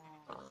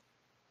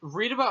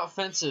 Read about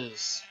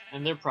fences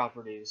and their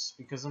properties,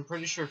 because I'm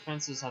pretty sure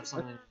fences have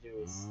something to do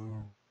with...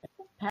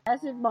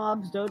 Passive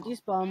mobs don't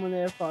despawn when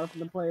they are far from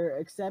the player,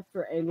 except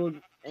for angled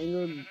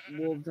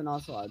wolves and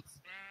ocelots,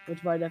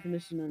 which by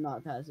definition are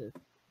not passive.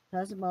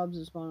 Passive mobs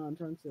spawn on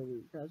trunks of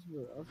the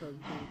passive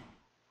ocelots.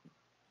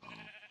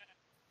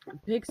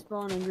 Pigs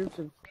spawn in groups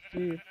of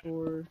 3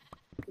 or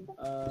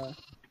 4.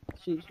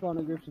 Sheep spawn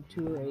in groups of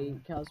 2 or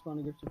 8. Cows spawn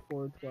in groups of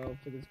 4 or 12.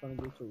 Chickens spawn in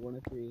groups of 1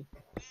 or 3.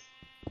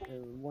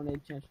 1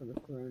 egg chance for the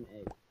thrown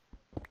egg.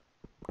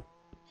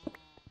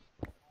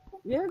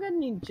 We haven't got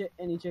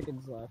any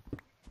chickens left.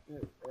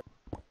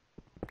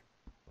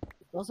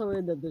 It's also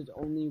weird that there's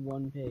only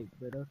 1 pig,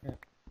 but okay.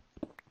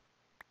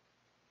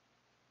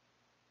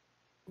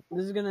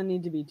 This is gonna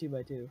need to be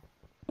 2x2.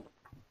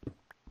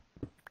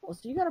 Well,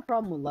 so you got a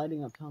problem with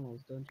lighting up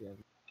tunnels, don't you,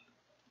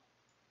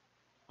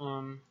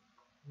 Evan?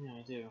 Yeah,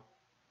 I do.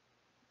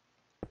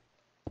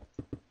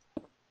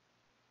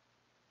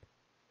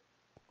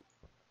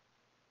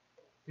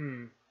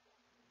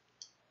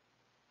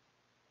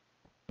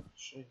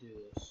 Should I do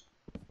this?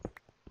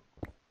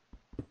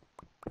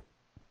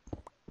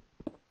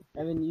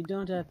 Evan, you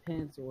don't have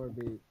pants or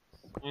boots.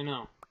 I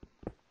know.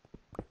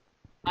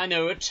 I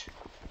know it.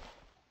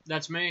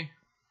 That's me.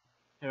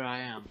 Here I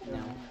am.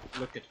 No.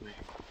 Look at me.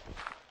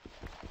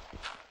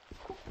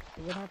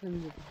 So what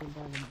happens if you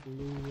combine the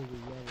blue with the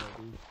yellow?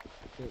 Do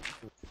you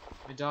get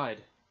I died.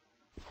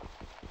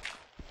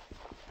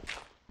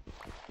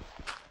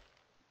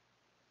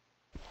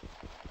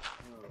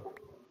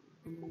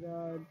 oh my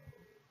god.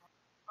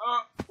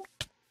 Oh.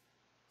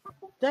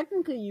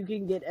 Technically, you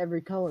can get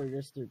every color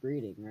just through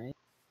breeding, right?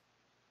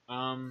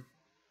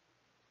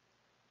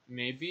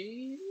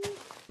 Maybe?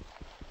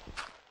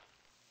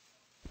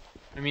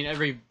 I mean,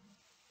 every,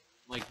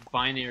 like,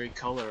 binary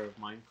color of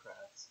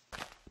Minecraft.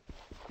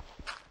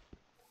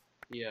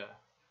 Yeah,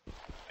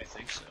 I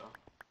think so.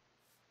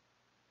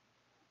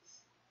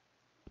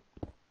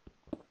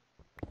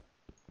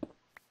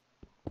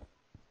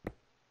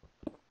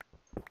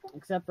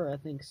 Except for, I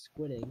think,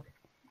 squid ink.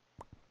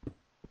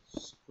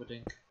 Squid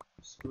ink.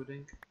 Squid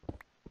ink.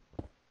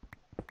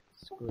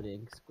 Squid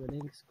ink, squid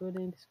ink, squid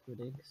ink, squid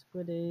ink,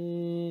 squid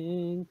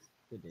ink,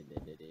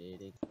 squid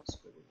ink.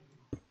 Squid ink.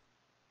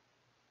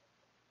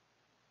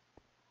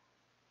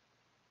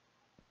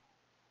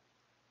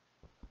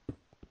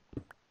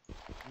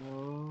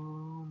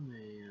 Oh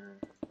man.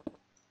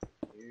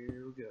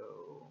 Here we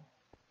go.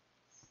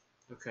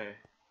 Okay.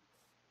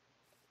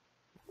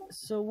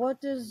 So what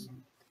does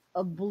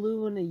a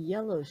blue and a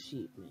yellow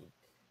sheep make?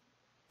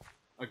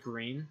 A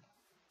green?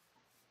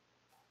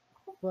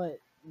 But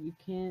you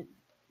can't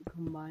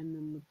combine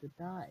them with the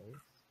dyes.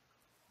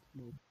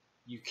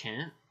 You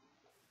can't?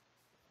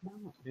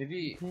 No, Maybe.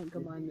 you can't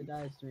combine the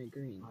dyes to make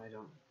green. I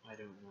don't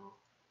know.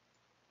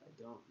 I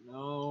don't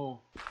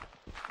know.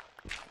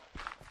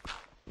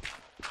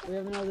 We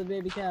have another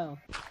baby cow.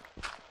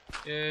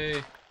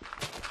 Yay.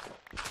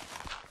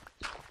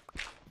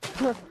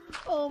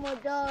 Oh my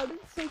god,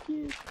 it's so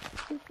cute.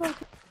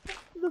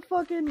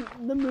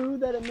 The moo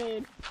that it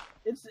made.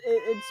 It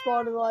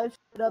spawned alive,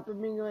 shit up,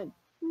 and being like,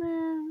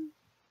 man.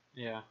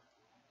 Yeah.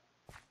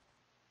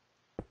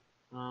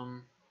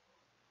 I'm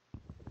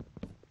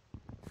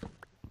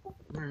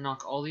gonna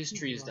knock all these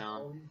trees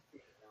down.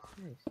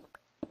 Nice.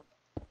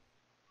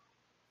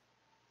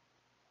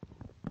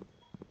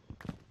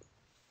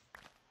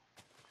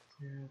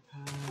 Clear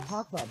path.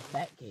 Talk about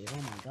Batcave,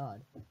 oh my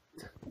god.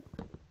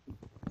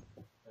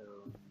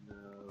 Oh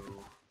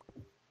no.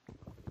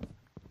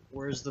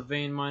 Where's the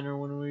vein miner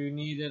when we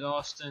need it,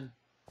 Austin?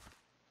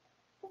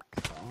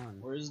 It's gone.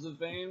 Where's the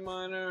vein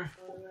miner?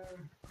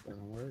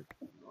 Doesn't work.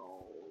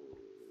 No.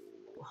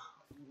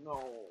 No.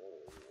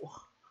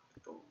 I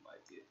don't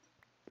like it.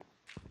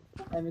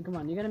 Evan, come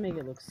on, you gotta make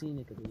it look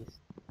scenic at least.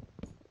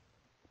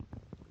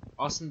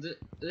 Austin,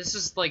 this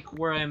is like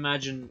where I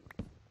imagine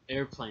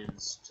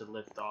airplanes to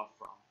lift off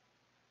from.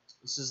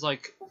 This is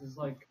like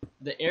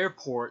the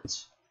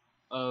airport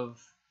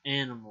of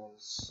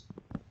animals.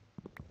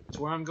 It's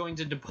where I'm going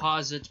to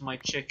deposit my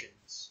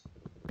chickens.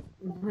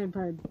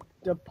 I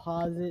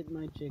deposit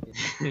my chicken.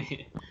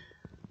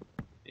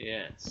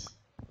 Yes.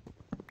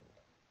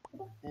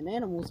 And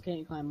animals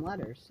can't climb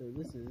ladders, so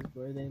this is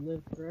where they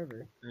live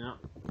forever. Yeah.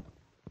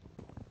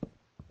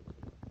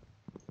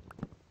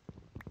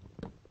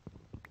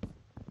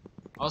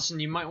 Austin,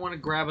 you might want to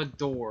grab a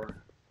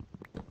door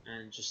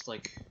and just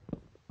like,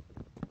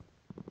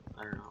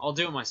 I don't know. I'll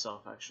do it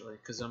myself actually,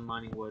 because I'm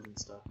mining wood and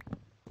stuff.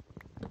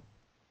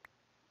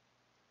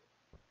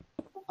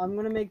 I'm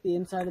gonna make the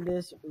inside of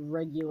this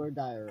regular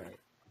diorite.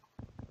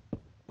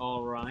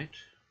 Alright.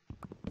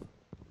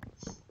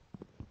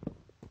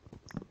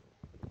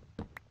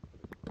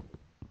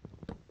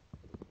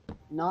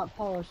 Not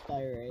polished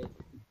diorite,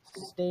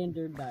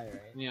 standard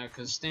diorite. Yeah,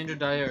 because standard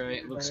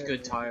diorite looks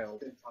good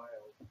tiled.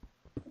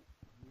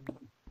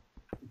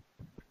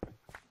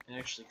 It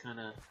actually kind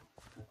of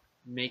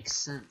makes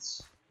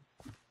sense.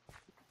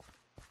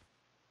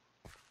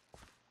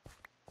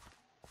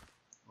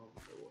 Oh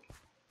lord.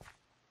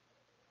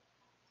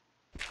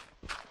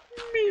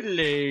 Me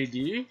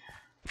lady.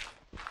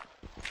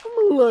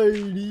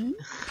 Lady.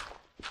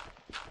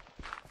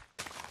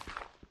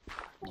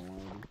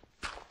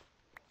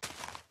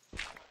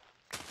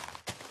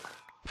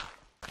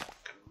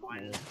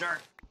 Mine is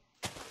dirt.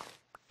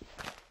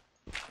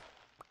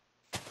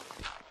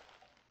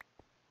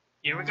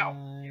 Here we go.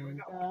 Here we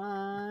go.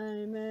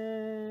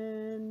 Diamond.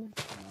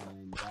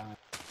 I'm diamond.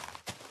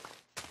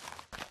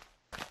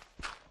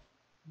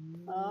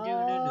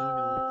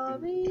 I'll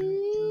be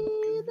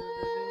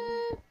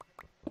there.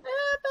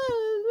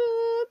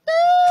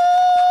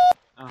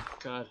 Oh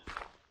god.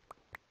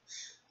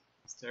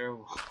 It's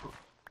terrible.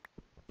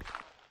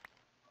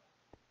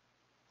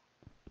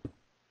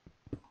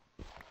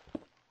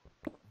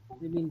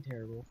 You mean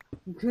terrible?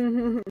 What do you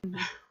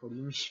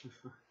mean?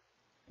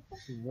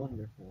 It's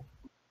wonderful.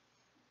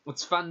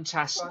 What's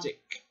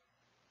fantastic?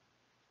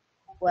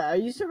 Wait, are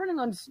you still running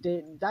on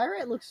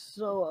Diorite looks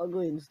so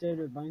ugly in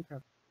standard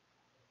Minecraft.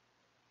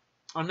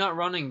 I'm not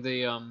running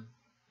the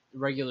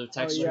regular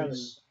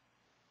textures.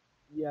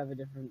 You have a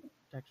different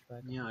texture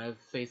pack. Yeah, I have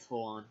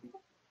faithful on.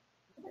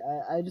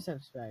 I just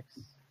have specs.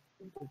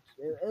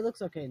 It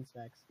looks okay in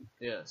specs.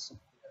 Yes.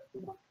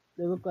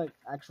 They look like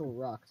actual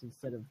rocks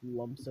instead of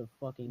lumps of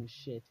fucking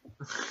shit.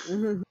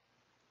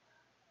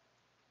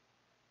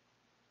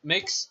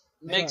 Makes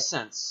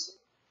sense.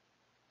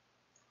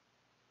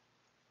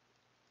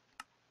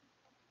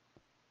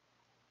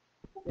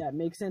 Yeah, it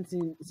makes sense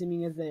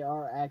seeming as they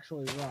are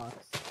actually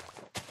rocks,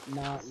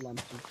 not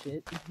lumps of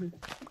shit.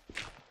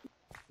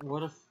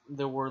 What if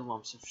there were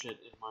lumps of shit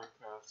in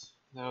Minecraft?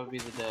 That would be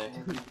the day.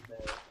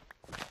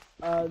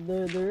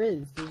 There's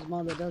a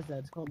mod that does that.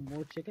 It's called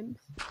More Chickens.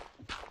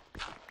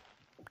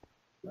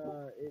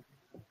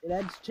 It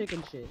adds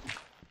chicken shit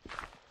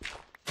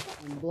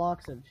and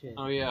blocks of shit.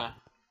 Oh yeah.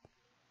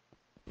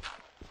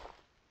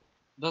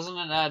 Doesn't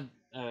it add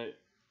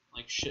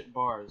like shit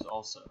bars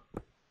also?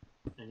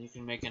 And you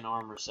can make an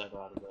armor set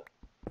out of it.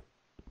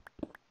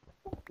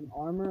 An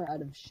armor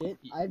out of shit?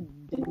 I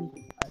didn't.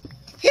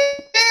 Here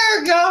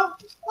we go!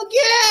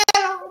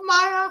 Again!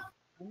 Maya!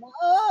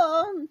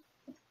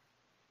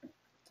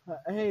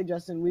 Hey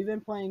Justin, we've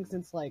been playing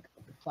since like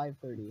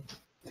 5:30.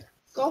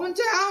 Going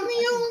down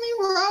the only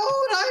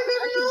road I've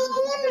ever known!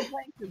 We've been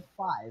playing since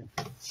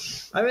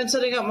 5. I've been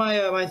setting up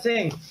my my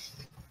thing.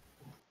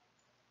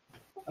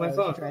 My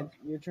phone.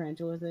 Your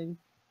tarantula thing?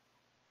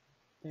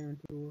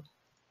 Tarantula.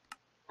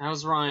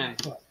 How's Ryan?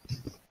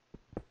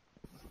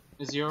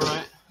 Is he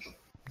alright?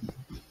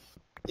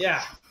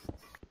 Yeah.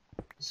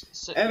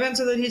 Evan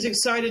said that he's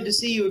excited to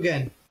see you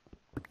again.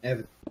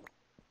 Evan.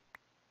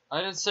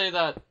 I didn't say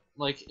that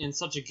like in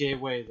such a gay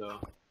way though.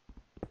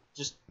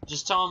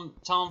 Just tell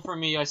him for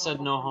me I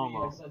said no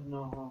homo.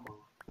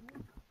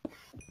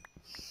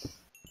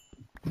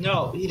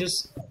 No,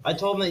 I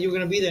told him that you were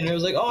gonna be there, and he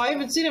was like, "Oh, I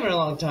haven't seen him in a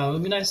long time.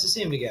 It'd be nice to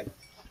see him again."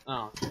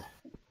 Oh.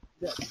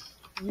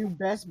 You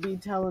best be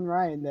telling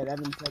Ryan that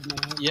Evan said no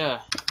homo.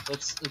 Yeah,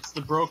 it's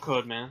the bro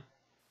code, man.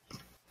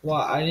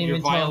 What? I didn't You're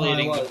even tell him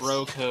violating how the it was.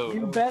 bro code.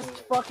 You best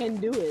fucking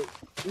do it.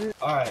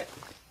 Alright.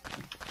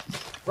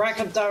 Right,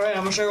 come down, right?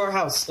 I'm gonna show you our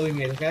house that we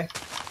made, okay?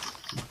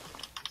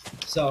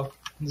 So,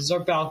 this is our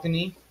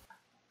balcony.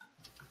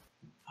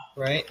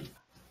 Right?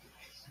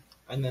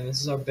 And then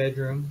this is our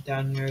bedroom.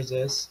 Down here is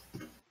this.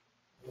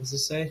 What does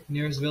this say?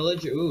 Nearest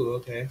village? Ooh,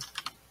 okay.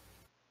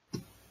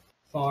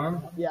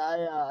 Farm. Yeah,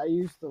 I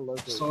used to look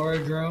at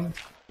Storage room.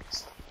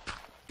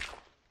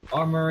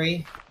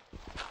 Armory.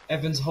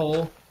 Evan's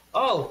hole.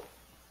 Oh!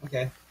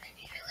 Okay.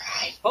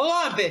 Hold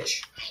on,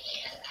 bitch!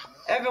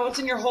 Evan, what's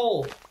in your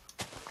hole?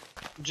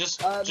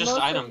 Just mostly,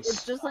 items.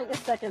 It's just like a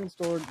second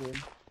storage room.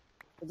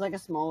 It's like a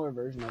smaller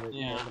version of it.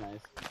 Yeah.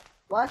 Organized.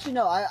 Well, actually,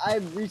 no. I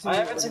recently. I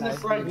haven't seen the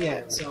organized front it.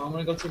 yet, so I'm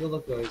gonna go take a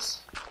look, guys.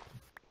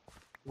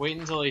 Wait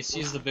until he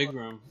sees the big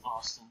room,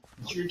 Austin.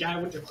 Is your guy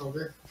with the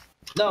Kroger?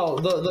 No,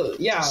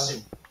 yeah.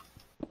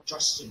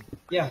 Justin.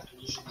 Yeah.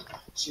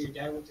 So your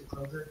dad went to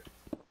Kroger?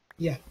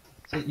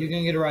 So you're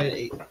gonna get a ride at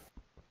 8.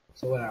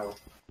 So 1 hour.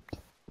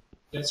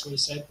 That's what he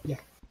said?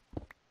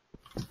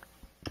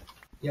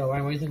 Yo,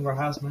 Ryan, what do you think of our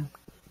house, man?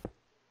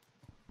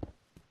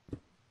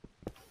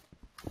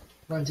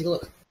 Ryan, take a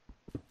look.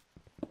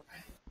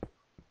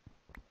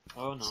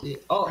 Oh no. See?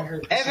 Oh, I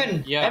heard-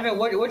 Evan! Yeah. Evan,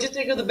 what'd you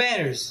think of the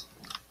banners?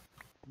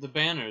 The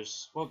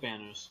banners. What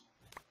banners?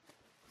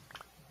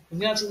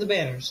 We've got to the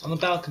banners on the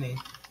balcony.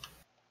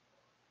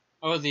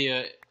 Oh,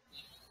 the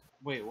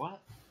wait, what?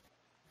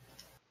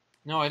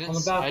 No, I On didn't. the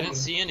I balcony. didn't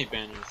see any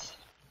banners.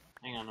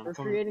 Hang on, I'm We're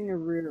coming. creating a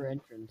rear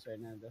entrance right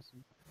now,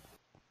 Justin.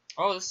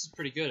 Oh, this is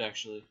pretty good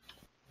actually.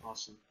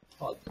 Awesome.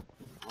 Oh,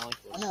 I like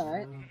I this. know,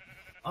 right?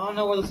 I don't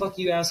know where the fuck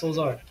you assholes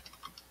are.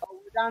 Oh,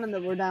 we're down in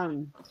the. We're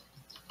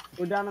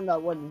down in the.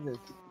 What is this?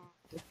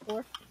 This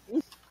floor?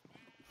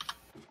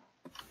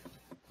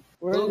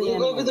 We're in the Look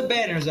animal. at the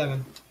banners,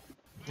 Evan.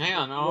 Hang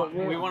on. Oh,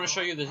 Where- we want to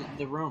show you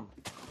the room.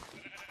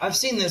 I've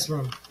seen this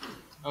room.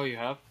 Oh, you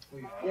have?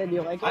 Yeah, do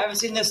you like it? I haven't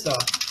seen this though.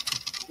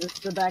 This is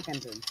the back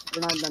entrance.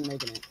 We're not done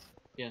making it.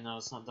 Yeah, no,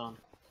 it's not done.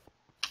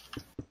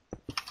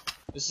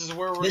 This is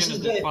where we're This gonna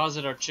is good.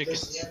 deposit our Do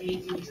chickens. you have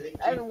anything to drink?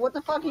 Evan, what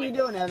the fuck are you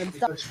doing, Evan?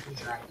 Stop.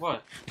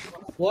 What?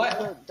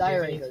 What?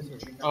 Diarrhea goes here.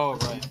 Oh,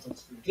 right.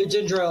 Get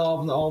ginger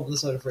ale all in the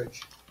soda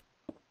fridge.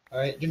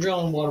 Alright, ginger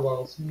ale and water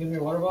bottles. Can you give me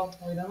a water bottle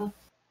while you're done?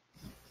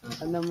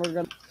 And then we're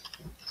gonna.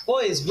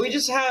 Boys, we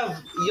just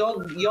have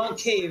Young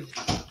Cave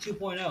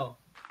 2.0.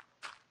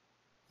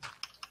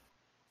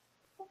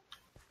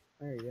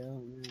 There you go.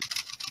 Man.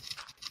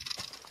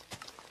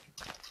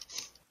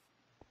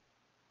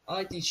 I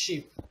like these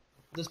sheep.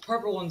 This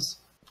purple one's...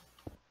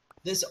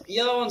 This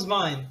yellow one's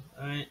mine.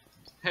 Alright.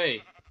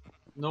 Hey,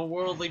 no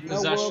worldly No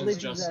possessions, worldly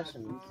Justin.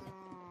 possessions.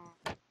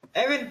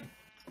 Evan,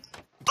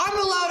 I'm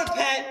allowed a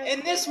pet,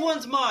 and this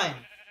one's mine.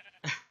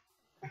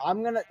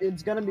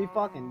 It's gonna be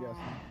fucking,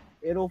 Justin.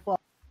 It'll fuck.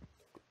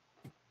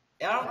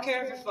 I don't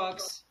care if it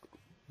fucks,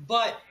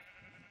 but...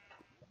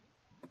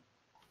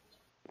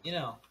 You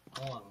know,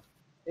 I want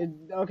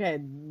him. Okay,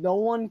 no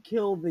one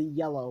kill the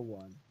yellow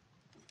one.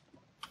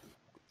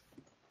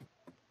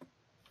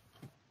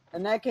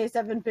 In that case,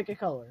 Evan, pick a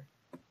color.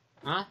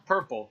 Huh?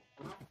 Purple.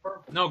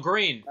 No,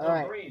 green.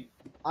 Alright.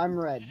 I'm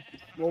red.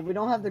 Well, we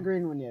don't have the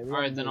green one yet. We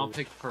Alright, have then I'll blue.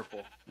 pick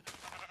purple.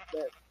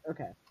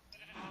 Okay.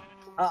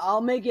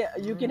 I'll make it.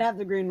 You can have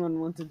the green one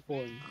once it's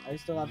born. I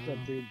still have to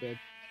breed the.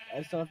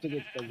 I still have to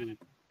get the wheat,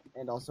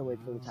 and also wait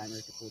for the timer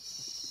to click.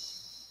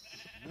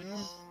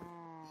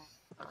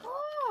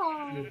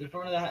 Dude, the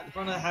front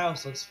of the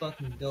house looks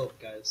fucking dope,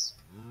 guys.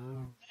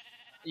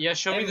 Yeah,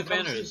 show me the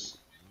Evan, banners.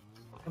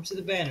 Come see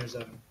the banners,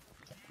 Evan.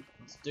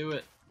 Let's do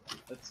it.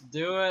 Let's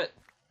do it.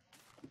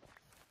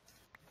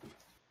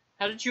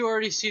 How did you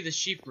already see the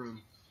sheep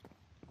room?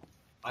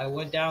 I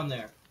went down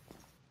there.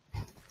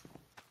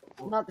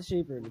 Not the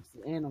sheep room. It's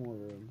the animal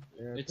room.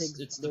 There are pigs.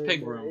 It's the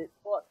pig room.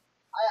 Well,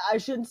 I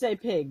shouldn't say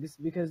pigs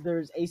because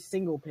there's a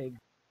single pig.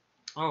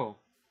 Oh,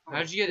 how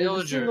did you get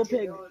There's a single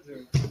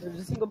illager? pig. There's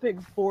a single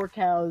pig, 4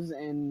 cows,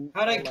 and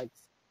How'd I- like.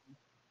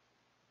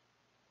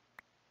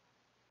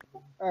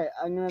 All right,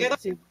 I'm gonna Get up.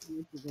 see.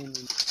 What's his name.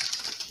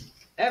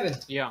 Evan,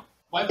 Yeah.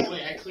 By the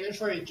way, I cleared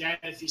for you again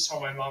if you saw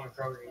my mom and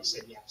Kroger. He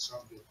said yeah, so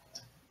I'm good.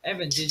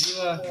 Evan, did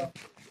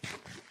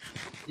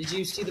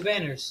you see the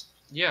banners?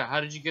 Yeah, how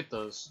did you get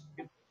those?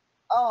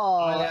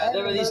 Oh,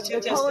 There were these 2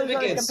 the colors aren't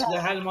certificates that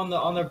compatible. had them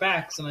on their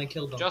backs, and I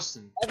killed them.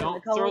 Justin, Evan, don't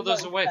the colors throw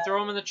those aren't away. compatible. Throw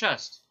them in the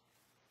chest.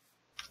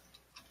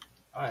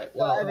 Alright,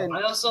 Well, well, Evan,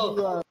 I also,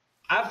 you,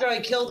 after I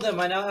killed them,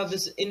 I now have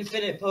this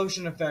infinite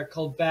potion effect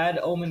called Bad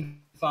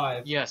Omen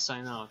 5. Yes,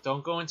 I know.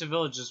 Don't go into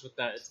villages with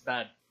that. It's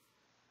bad.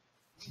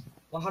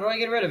 Well, how do I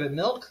get rid of it?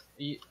 Milk?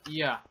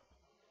 Yeah.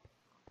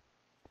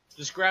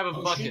 Just grab a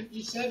Potion, bucket.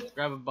 you said?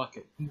 Grab a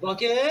bucket.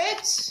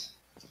 Bucket?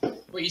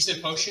 Wait, you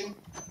said potion?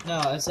 No,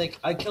 it's like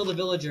I killed a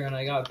villager and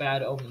I got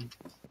Bad Omen,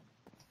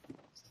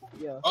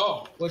 yeah.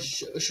 Oh,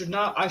 which I should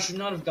not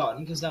have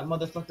gotten because that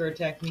motherfucker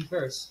attacked me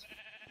first.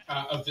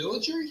 a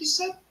villager, you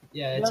said?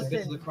 Yeah, it's a Justin,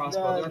 bit of the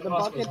crossbow. There are the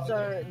crossbows buckets on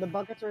there. are the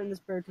buckets are in the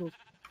spare tool.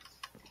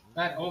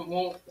 Bad Omen.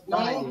 Well,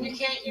 no, you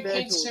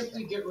can't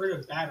simply get rid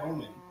of Bad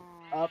Omen.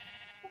 Up.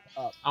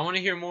 I want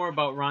to hear more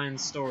about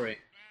Ryan's story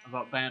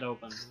about Bad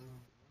Open.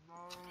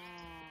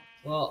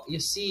 Well, you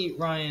see,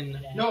 Ryan.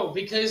 No,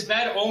 because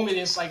Bad Omen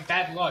is like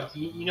bad luck.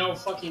 You know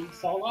fucking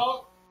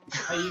Fallout?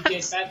 How you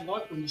get bad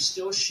luck when you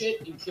steal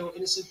shit and kill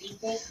innocent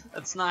people?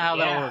 That's not how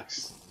that Yeah.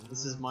 works.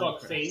 This is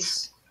Minecraft.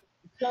 Fuckface.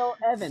 So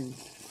Evan,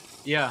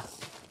 Yeah.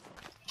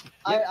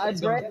 I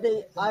bred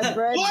the What?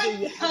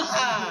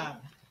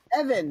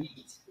 Evan.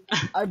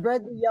 I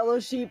bred the yellow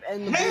sheep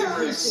and the blue sheep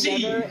Heresy!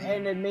 together,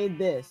 and it made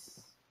this.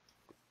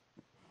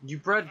 You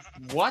bred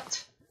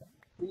what?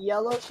 The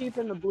yellow sheep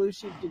and the blue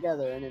sheep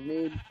together, and it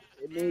made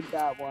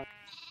that one.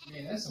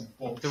 Man, that's some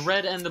bullshit. The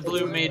red and the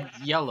blue made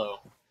yellow.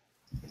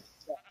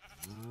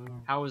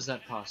 How is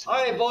that possible?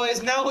 Alright,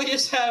 boys, now we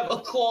just have a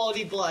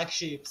quality black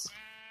sheeps.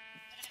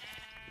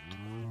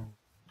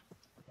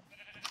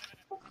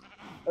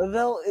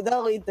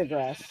 They'll eat the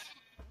grass.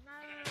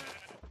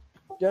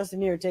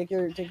 Justin, here, take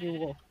your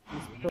wool.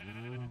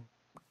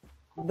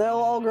 They'll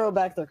all grow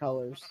back their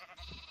colors.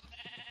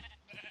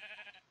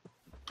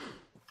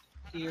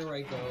 Here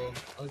I go,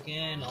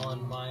 again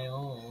on my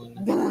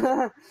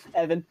own.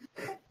 Evan,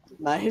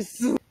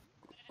 nice.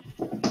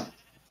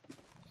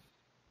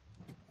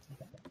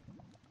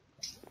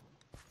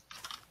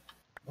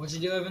 What'd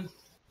you do, Evan?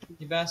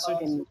 You bastard?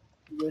 Fucking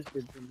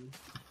whispered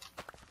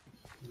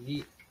to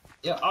me.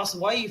 Yeah, Austin,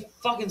 why are you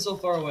fucking so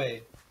far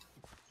away?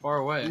 Far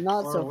away.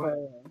 Not Far so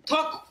away. far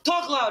away.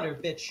 Talk louder,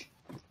 bitch!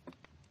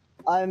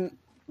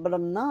 But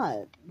I'm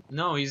not.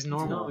 No, he's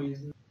normal.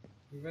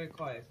 You're very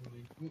quiet for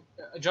me.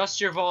 Adjust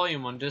your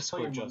volume on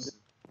Discord, Justin.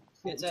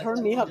 It's at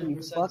Turn me up, you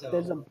 200% fuck. though.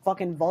 There's a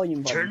fucking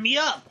volume button. me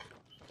up!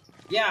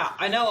 Yeah,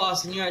 I know,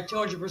 Austin, you're at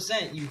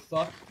 200%, you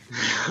fuck.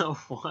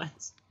 What?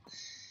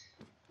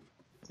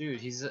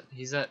 Dude, he's at.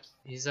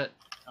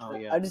 Oh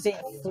yeah. I just ate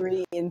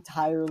 3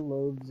 entire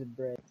loaves of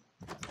bread.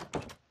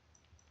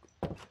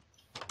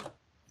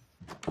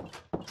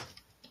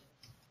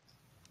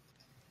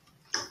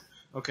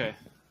 Okay,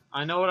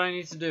 I know what I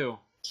need to do,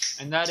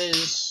 and that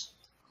is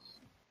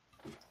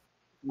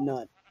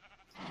Nut.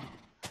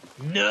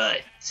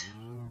 nut.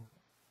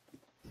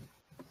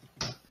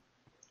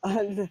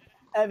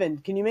 Evan,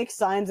 can you make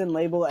signs and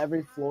label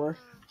every floor?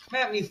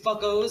 Come at me,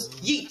 fuckos.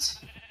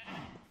 Yeet!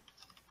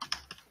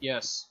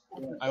 Yes,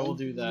 I will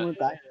do You that. went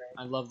back.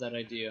 I love that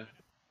idea.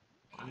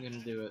 I'm gonna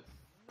do it.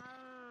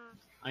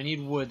 I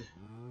need wood.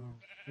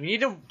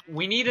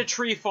 We need a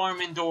tree farm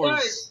indoors.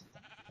 Guys!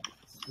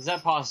 Is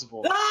that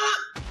possible? Ah!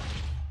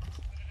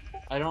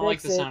 I don't like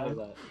Fix the it. sound of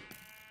that.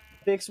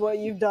 Fix what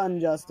you've done,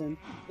 Justin.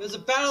 There's a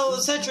battle of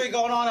the century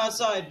going on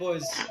outside,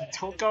 boys.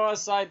 Don't go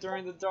outside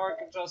during the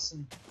dark,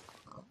 Justin.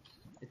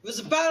 There's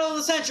a battle of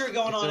the century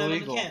going It's on, Evan.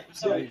 illegal. You can't. I'm It's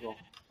sorry. illegal.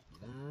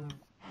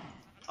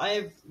 I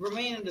have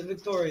remained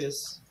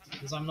victorious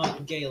because I'm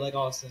not gay like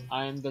Austin.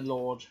 I am the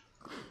Lord.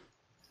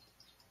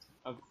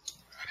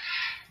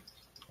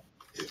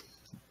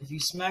 If you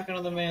smack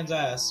another man's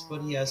ass,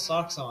 but he has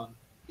socks on,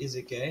 is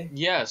it gay?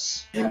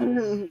 Yes.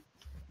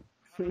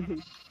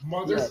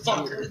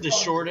 Motherfucker. The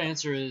short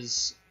answer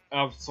is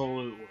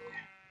absolutely.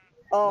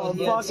 Oh,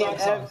 Well, he had fucking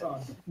socks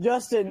on.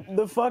 Justin,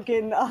 the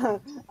fucking I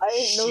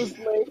ain't no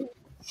slave.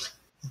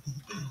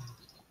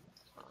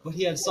 But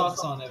he had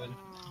socks on, Evan.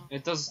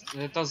 It doesn't.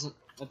 It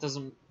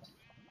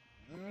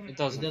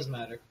does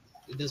matter.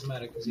 It doesn't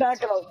matter because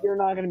You're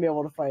not gonna be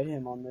able to fight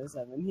him on this,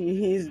 Evan.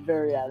 He's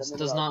very adamant. This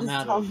does about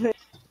not this matter.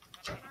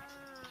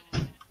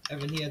 topic.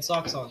 Evan, he had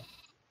socks on.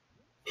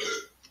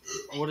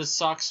 What does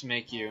socks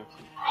make you?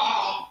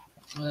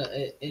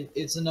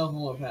 It's a no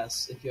homo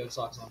pass if you have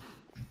socks on.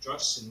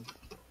 Justin,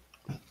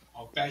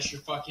 I'll bash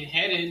your fucking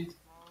head in.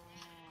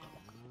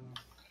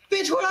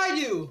 Bitch, what'd I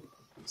do?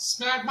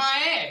 Smack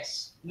my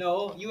ass.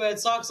 No, you had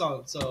socks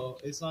on, so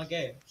it's not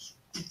gay.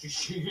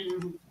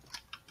 Come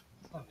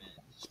on, man,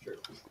 it's true.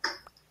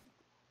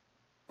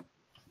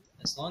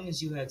 As long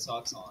as you had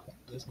socks on,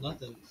 there's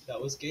nothing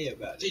that was gay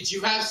about it. Did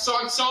you have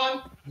socks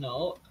on?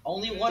 No,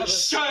 only one of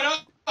us. Shut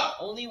up!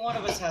 Only one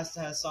of us has to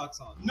have socks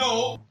on.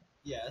 No.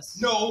 Yes.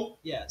 No.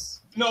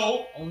 Yes.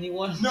 No. Only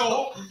one.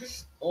 No.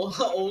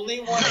 Only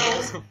one of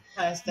us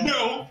has to.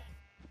 No.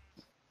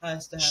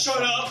 Has to have. Shut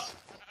socks. up.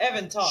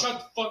 Evan, talk.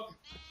 Shut the fuck.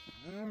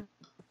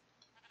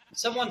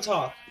 Someone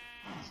talk.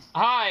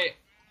 Hi.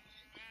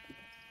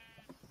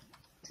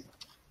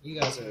 You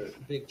guys are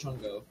big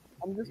chungo.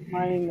 I'm just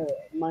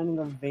mining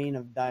a vein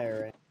of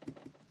diorite.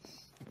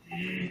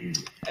 You're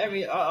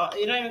not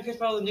even care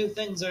about all the new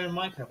things that are in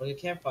Minecraft, like a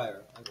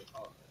campfire.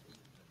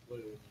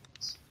 Whatever your name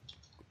is.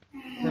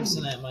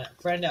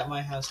 Friend at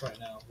my house right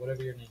now,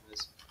 whatever your name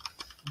is.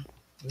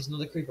 There's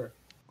another creeper.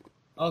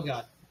 Oh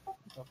god.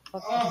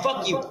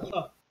 Fuck you!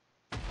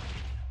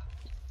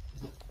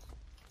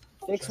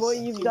 Fix what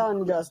you've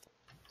done, Justin.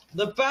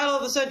 The battle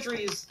of the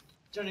century is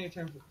turning a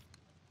turn.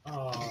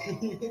 Oh.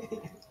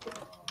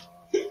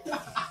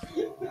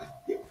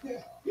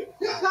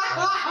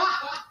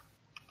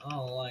 I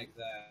don't like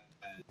that.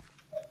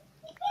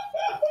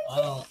 I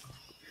don't.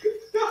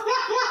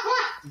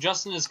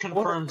 Justin is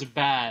confirmed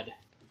bad.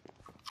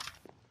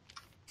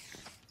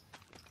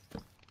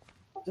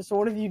 Just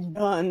what have you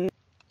done?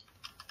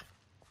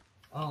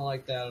 I don't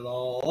like that at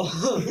all.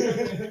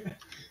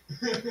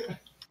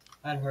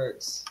 That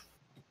hurts.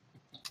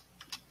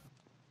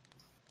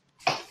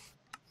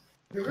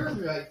 Have you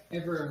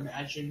ever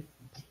imagined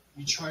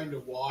you trying to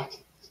walk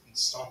and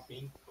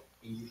stopping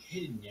and you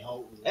hit a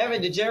nail?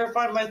 Evan, did you ever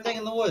find my thing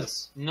in the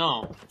woods?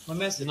 No. My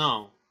message?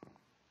 No.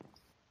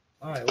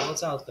 Alright, well,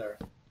 it's out there.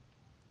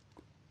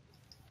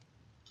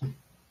 You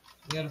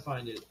gotta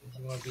find it if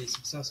you want to be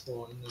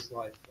successful in this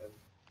life, Evan.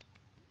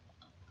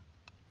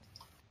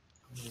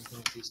 I'm gonna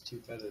make these 2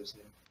 feathers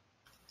here.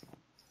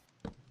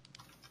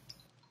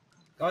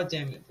 God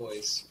damn it,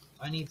 boys.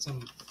 I need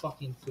some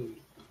fucking food.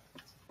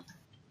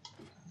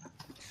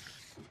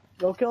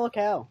 Go kill a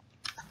cow.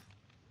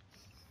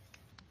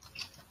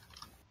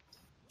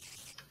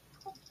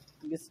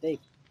 Get steak.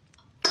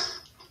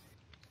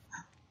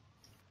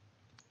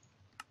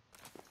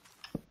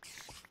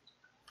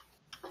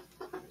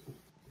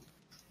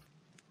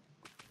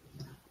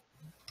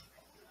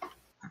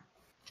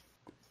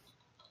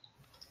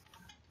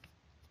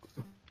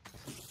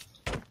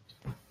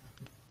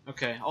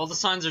 Okay, all the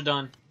signs are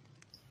done.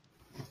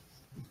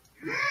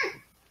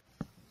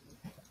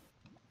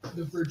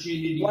 The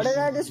virginity. Why did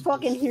I just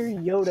fucking hear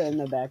Yoda in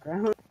the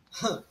background?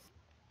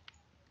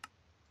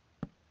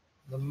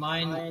 The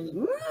mine.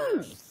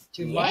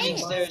 Mm. Mining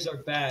stairs are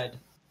bad.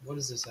 What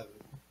is this, Evan?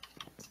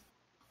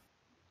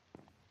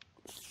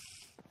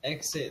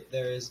 Exit.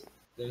 There's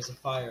a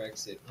fire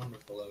exit.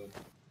 Wonderful, Evan.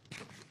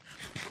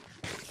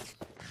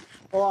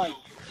 Hold on.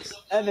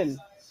 Evan,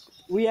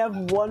 we have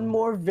one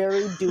more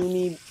very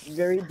doomy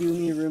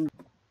room.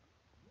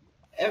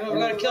 Evan, we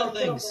gotta kill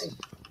things.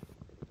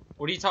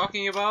 What are you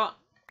talking about?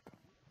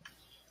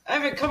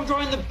 Evan, come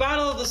join the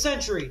battle of the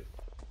century.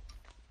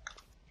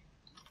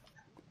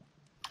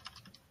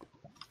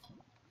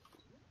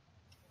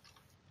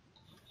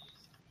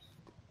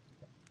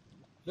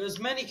 There's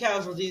many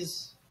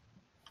casualties,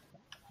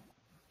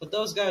 but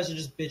those guys are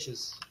just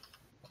bitches.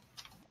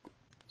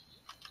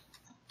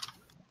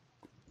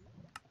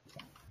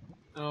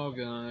 Oh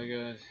god, oh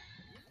god.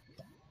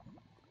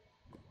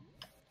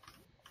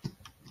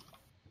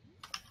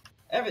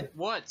 Evan,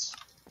 What?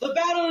 the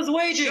battle is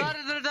waging! Shut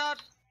it up!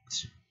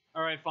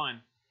 Alright,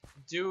 fine.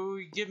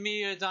 Give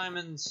me a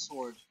diamond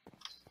sword.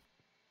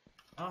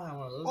 I don't have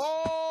one of those.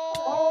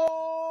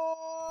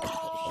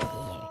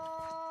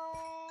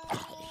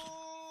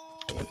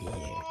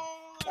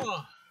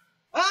 Oh!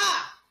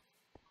 Ah!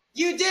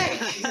 You dick!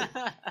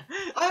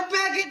 I'm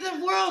back at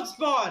the world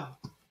spawn!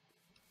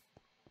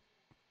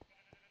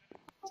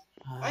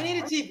 I need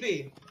a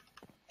TP.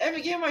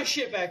 Evan, give me my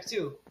shit back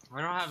too.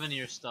 I don't have any of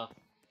your stuff.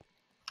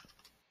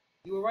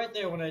 You were right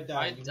there when I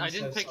died. I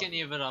didn't pick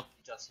any of it up,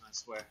 Justin, I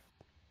swear.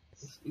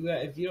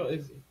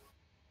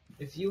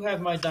 If you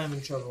have my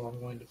diamond shovel,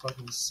 I'm going to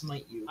fucking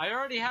smite you. I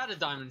already had a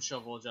diamond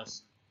shovel,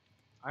 Justin.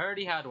 I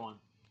already had one.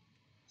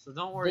 So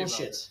don't worry about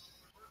it.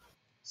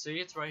 See,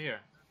 it's right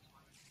here.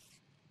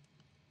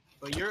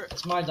 But you're...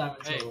 It's my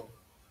diamond Hey. shovel.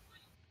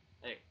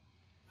 Hey.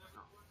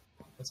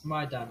 It's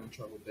my diamond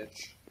shovel,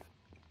 bitch.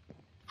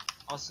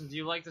 Austin, do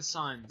you like the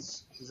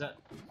signs? Is that...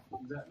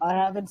 I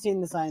haven't seen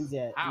the signs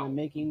yet. Ow. And I'm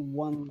making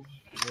one.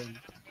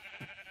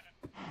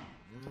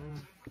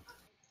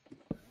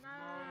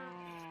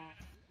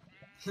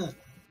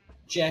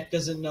 Jack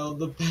doesn't know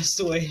the best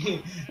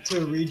way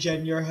to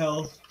regen your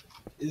health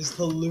is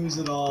to lose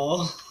it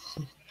all.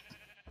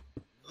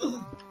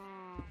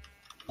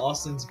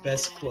 Austin's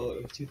best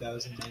quote of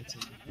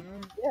 2019.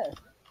 Yeah.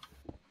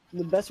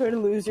 The best way to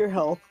lose your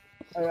health,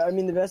 or, I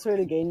mean, the best way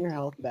to gain your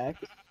health back.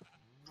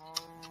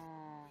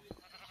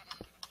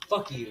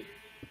 Fuck you.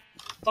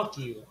 Fuck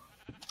you.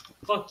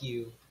 Fuck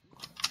you.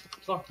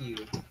 Fuck you.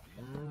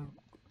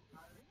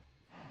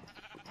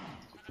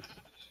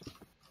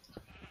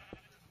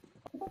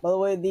 By the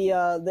way, the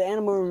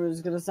animal room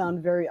is gonna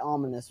sound very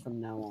ominous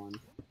from now on.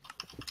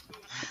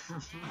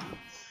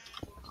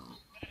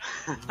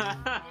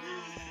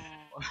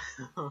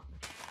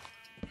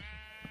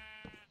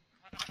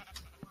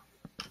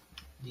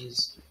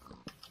 These.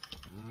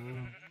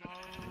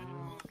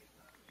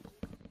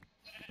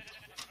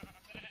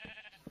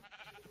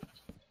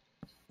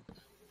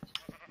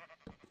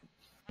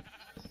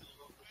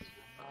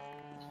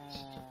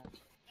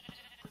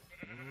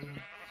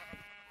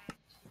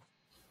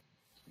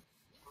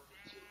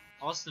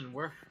 Austin,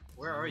 where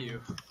are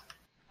you?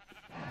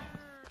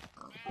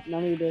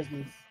 None of your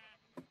business.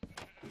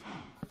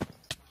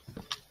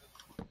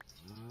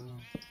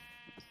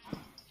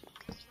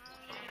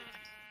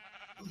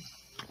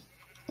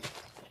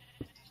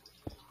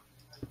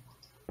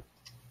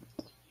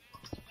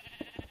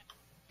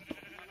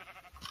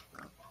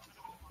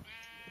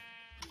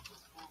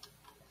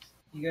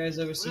 You guys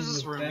ever What seen is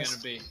this the room best?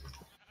 gonna be?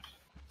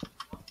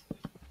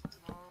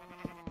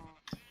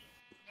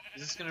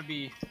 Is this gonna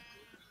be?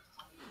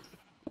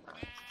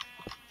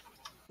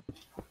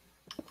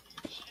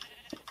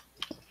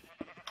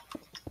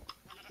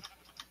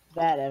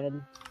 That,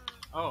 Evan.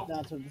 Oh,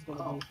 That's what it's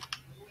gonna be.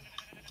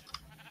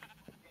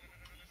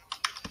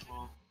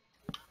 well.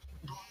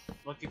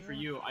 Lucky for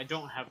you, I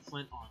don't have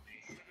flint on me.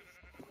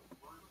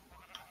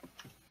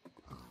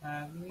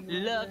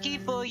 Lucky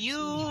for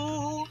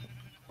you.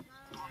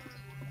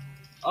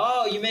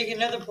 Oh, you make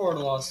another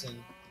portal, Austin.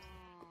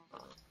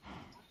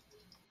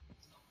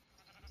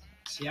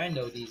 See, I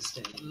know these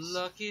things.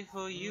 Lucky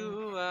for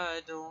you,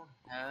 I don't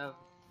have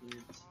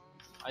flint.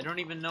 I don't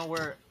even know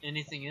where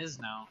anything is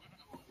now.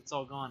 It's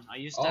all gone. I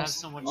used to have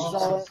so much.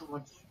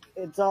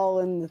 It's all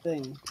in the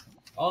thing.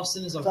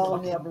 Austin is a It's all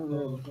in the fucking upper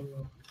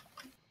room.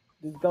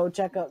 Just go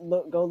check out.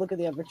 Go look at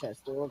the upper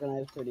chest. They're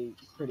organized pretty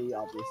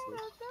obviously.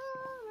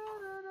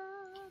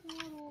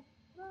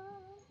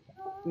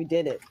 We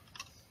did it.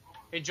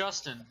 Hey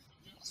Justin,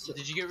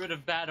 did you get rid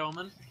of Bad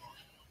Omen?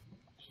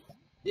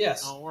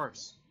 Yes. Oh, it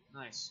works.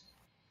 Nice.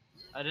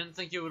 I didn't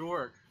think it would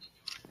work.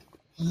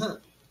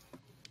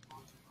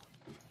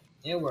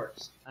 It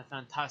works.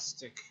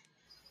 Fantastic.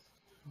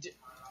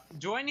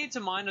 Do I need to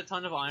mine a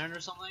ton of iron or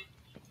something?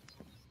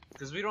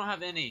 Because we don't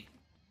have any.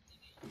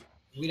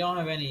 We don't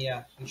have any,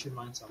 yeah. We should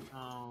mine some.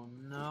 Oh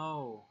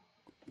no.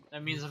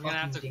 That means I'm gonna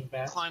have to Fucking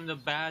climb the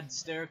bad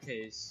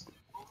staircase.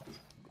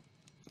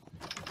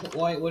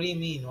 Why? What do you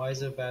mean? Why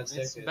is it a bad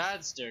staircase? It's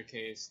bad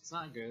staircase. It's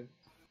not good.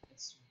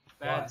 It's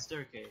bad Why?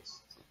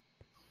 staircase.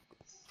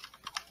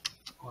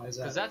 Why is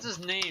that? Because that's his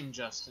name,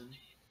 Justin.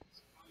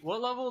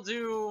 What level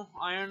do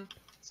iron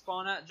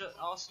spawn at,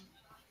 Austin?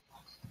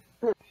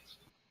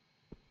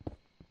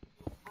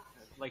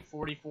 Like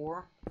 44?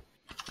 Or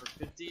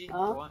 50?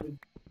 Huh? What?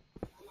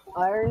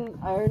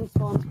 Iron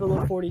spawns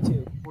below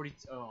 42. 40.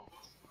 Oh.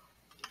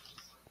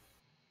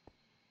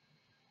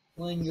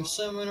 When you're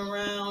swimming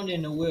around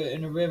in a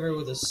river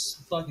with a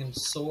fucking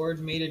sword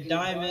made of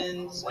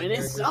diamonds. When and it's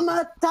you're just-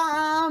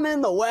 summertime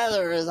and the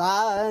weather is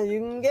high, you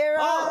can get right.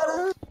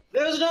 Oh!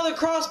 There's another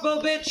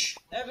crossbow, bitch!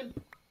 Evan.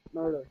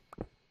 Murder.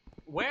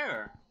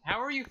 Where? How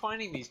are you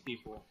finding these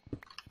people?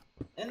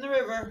 In the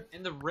river.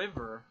 In the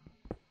river?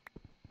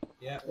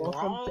 Yeah.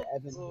 Welcome to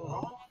Evan.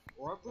 Before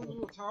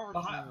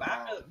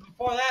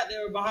that, they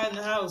were behind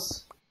the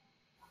house.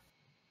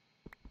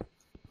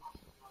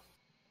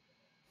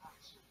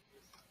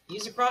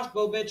 Use a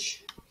crossbow,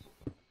 bitch.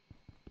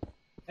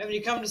 Evan,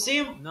 you coming to see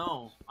him?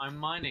 No, I'm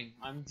mining.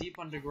 I'm deep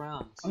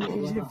underground.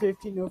 Negative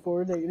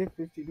 1504, negative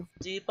 1504.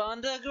 Deep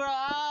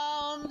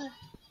underground!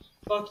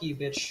 Fuck you,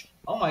 bitch.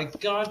 Oh my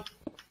god.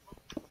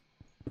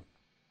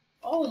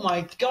 Oh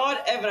my god,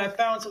 Evan, I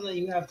found something that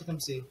you have to come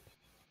see.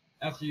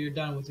 After you're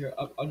done with your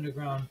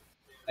underground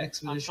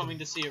expedition. I'm coming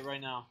to see it right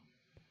now.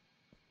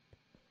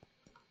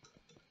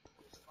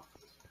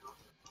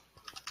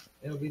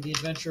 It'll be the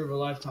adventure of a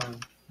lifetime.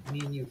 Me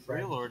and you,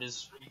 friend. Realord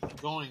is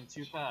going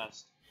too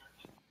fast.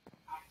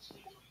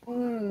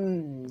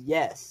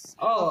 Yes.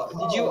 Oh,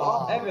 did you...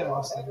 Evan,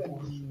 Austin.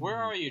 Where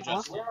are you,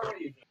 Justin?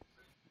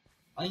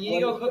 I need to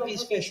go cook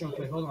these fish real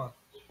quick. Hold on.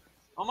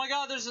 Oh my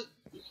god, there's a...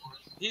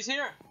 He's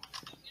here!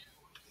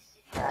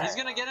 He's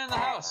gonna get in the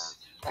house.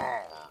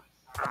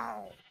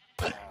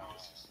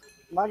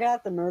 Am I gonna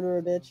have to murder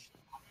a bitch?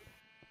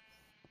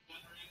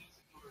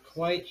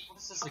 Quite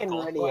What's this, Fucking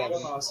called? ready,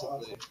 Evan.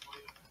 possibly.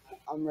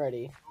 I'm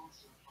ready.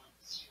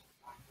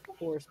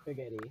 Poor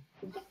spaghetti.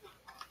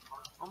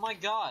 Oh my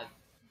god.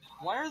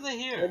 Why are they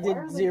here? It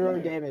did 0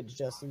 damage,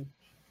 Justin.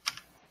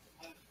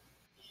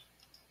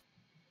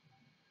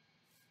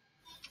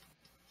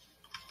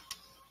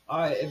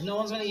 Alright, if no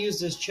one's gonna use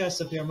this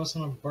chest up here, I'm just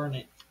gonna burn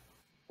it.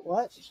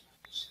 What?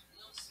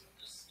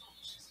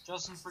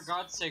 Justin, for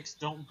God's sakes,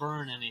 don't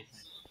burn anything.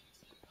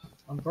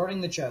 I'm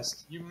burning the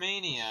chest. You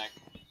maniac.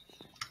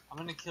 I'm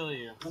gonna kill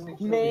you.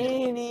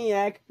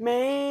 Maniac,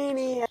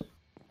 maniac.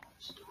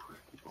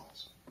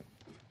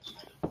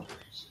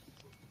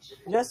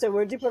 Justin,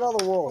 where'd you put all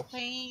the wool?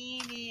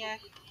 Maniac.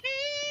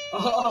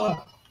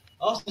 Oh,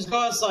 I'll just go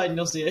outside and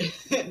you'll see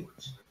it.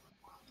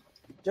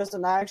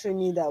 Justin, I actually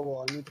need that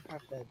wool. I need to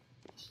craft bed.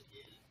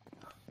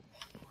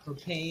 For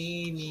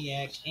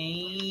Paniac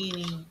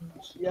Annie.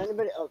 Yeah,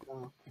 anybody? Oh,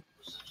 no.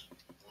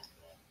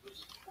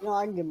 No,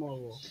 I can get more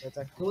wool. That's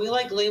actually... Can we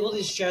like label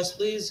these chests,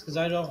 please? Because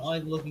I don't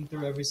like looking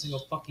through every single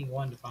fucking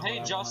one to find Hey,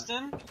 what Justin.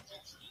 I want.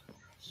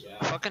 Yeah.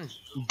 Fucking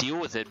deal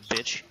with it,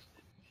 bitch.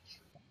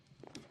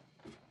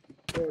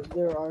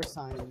 There are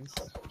signs.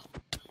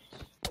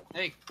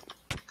 Hey,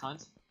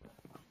 cunt.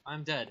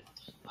 I'm dead.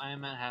 I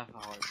am at half a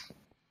heart.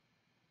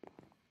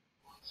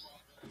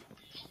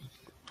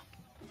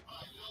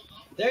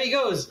 There he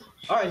goes.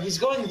 Alright, he's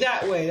going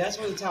that way. That's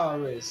where the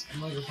tower is. I'm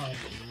gonna go find it.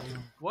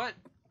 What?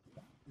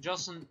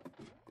 Justin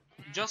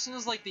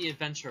is like the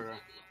adventurer.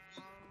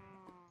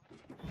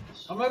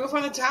 I'm gonna go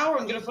find the tower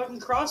and get a fucking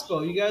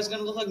crossbow. You guys are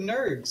gonna look like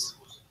nerds.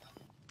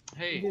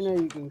 Hey, You know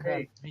you can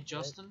craft. hey,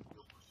 Justin.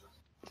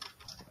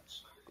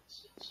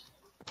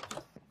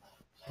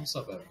 What's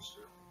up, Evan?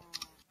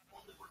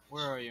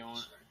 Where are you?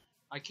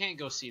 I can't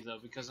go see though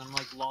because I'm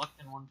like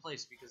locked in one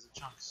place because of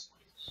chunks.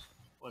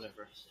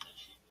 Whatever.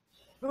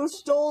 Who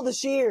stole the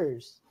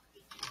shears?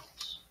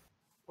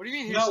 What do you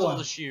mean who No stole one.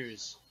 the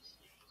shears?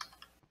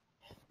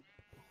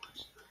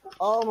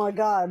 Oh my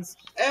god.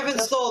 Evan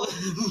stole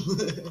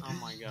them! Oh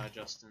my god,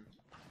 Justin.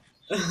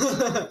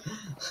 Evan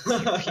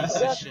Piece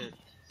of shit.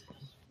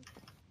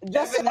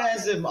 Justin,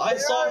 has him. I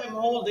saw him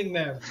holding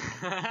them.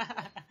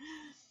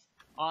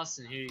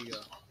 Austin, here you go.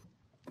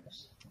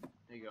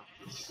 There you go.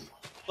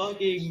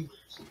 Fucking,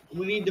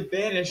 we need to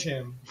banish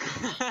him.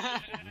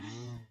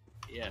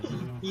 Yeah.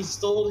 He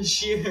stole the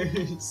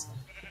shears.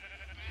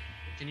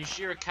 Can you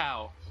shear a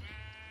cow?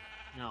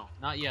 No,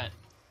 not yet.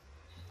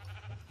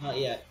 Not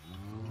yet.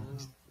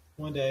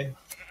 One day.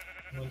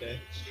 One day.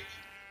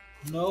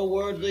 No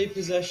worldly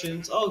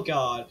possessions. Oh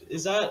god.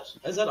 Is that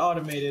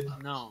automated?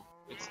 No,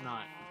 it's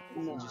not.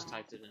 No. You just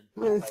typed it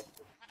in.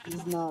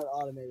 It's not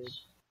automated.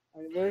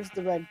 Alright, where's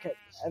the red cut?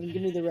 Evan,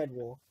 give me the red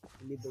wool.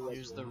 I need the red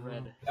Use wool. the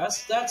red.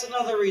 That's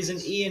another reason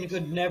Ian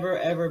could never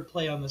ever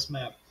play on this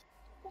map.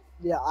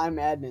 Yeah, I'm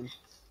admin.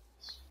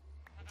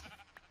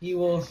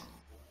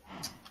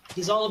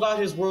 He's all about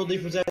his worldly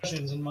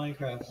possessions in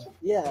Minecraft.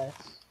 Yeah,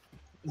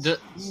 The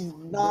he's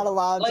not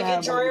allowed Like to in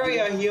have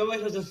Terraria, he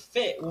always has a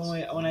fit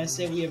when I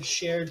say we have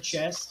shared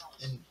chests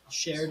and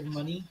shared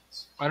money.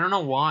 I don't know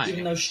why.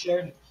 Even though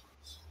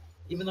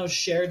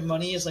shared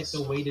money is like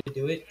the way to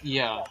do it.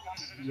 Yeah.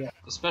 Yeah.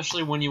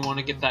 Especially when you want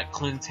to get that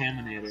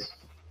Clintaminator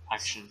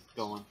action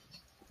going.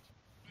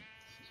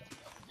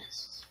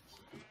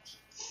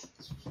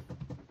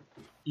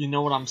 You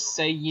know what I'm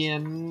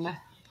saying?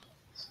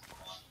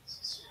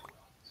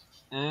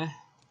 Eh?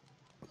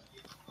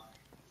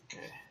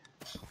 Okay.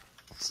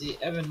 See,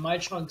 Evan, my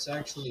chunks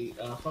actually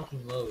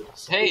fucking load.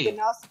 So We Hey, can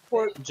now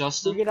support. We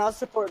Justin. can now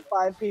support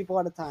 5 people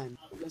at a time,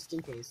 just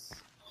in case.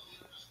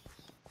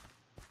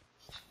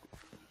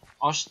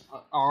 Ashton.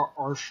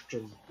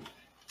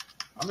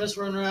 I'm just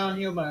running around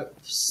here with my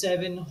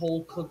 7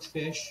 whole cooked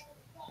fish.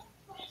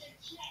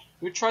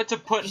 We tried to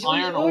put So what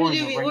iron would ore in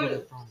you the do- regular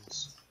what-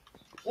 furnace.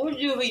 What would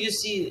you do if you just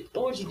see?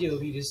 What would you do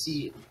if you just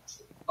see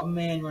a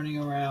man running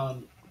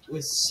around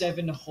with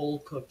 7 whole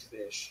cooked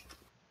fish?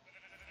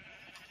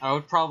 I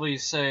would probably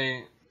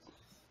say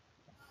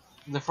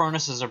the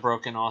furnaces are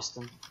broken,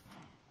 Austin.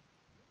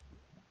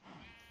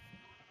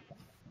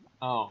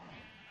 Oh.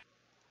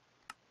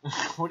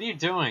 What are you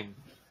doing?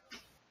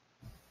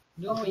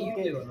 No, what are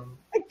you doing?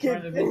 I I'm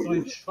trying to kicked make my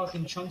them.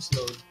 fucking chunks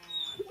load.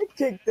 I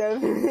kicked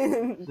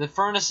them. The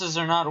furnaces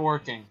are not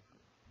working.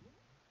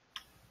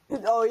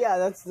 Oh yeah,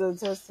 that's the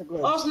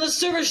glitch. Austin, this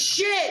server's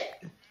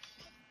shit!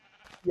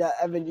 Yeah,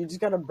 Evan, you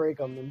just gotta break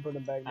them and put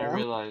them back I down.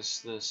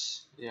 realize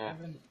this. Yeah.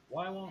 Evan,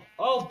 why won't?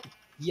 Oh,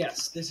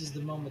 yes, this is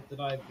the moment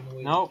that I've been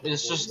waiting. Nope, for.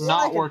 it's just Yeah, I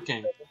not can-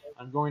 working.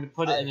 I'm going to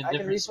put it in a I can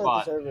different restart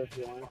spot. the server if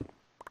you want.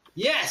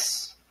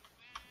 Yes,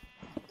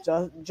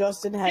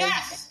 Justin has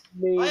yes,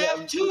 made. I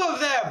have 2 of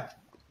them.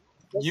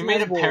 You Justin made a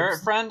has wolves.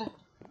 parrot friend?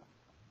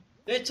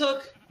 They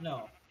took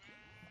no.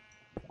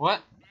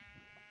 What?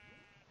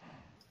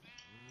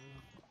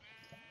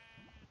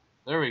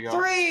 There we go.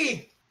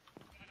 3.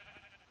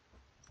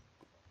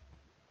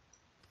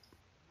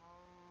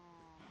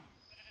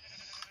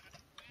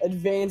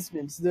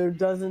 Advancements. There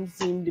doesn't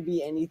seem to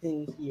be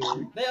anything here.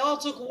 They all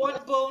took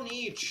 1 bone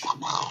each.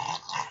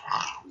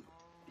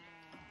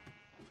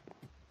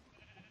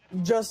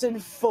 Justin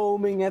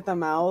foaming at the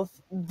mouth.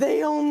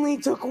 They only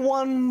took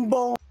 1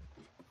 bone.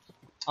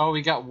 Oh,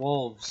 we got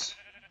wolves.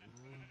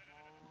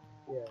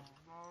 Yeah.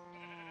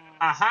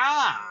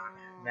 Aha!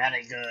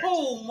 Very good.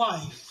 Oh my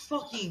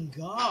fucking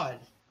god.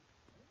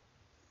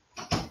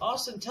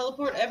 Austin,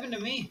 teleport Evan to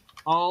me.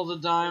 All the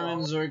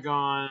diamonds are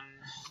gone.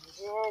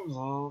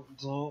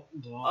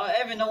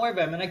 Evan, don't worry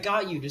about it, man. I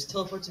got you. Just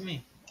teleport to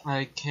me.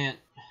 I can't.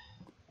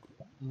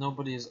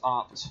 Nobody is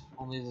opt.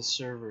 Only the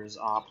server is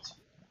opt.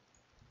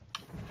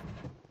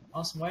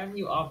 Austin, why haven't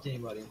you opted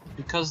anybody?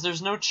 Because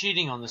there's no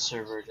cheating on the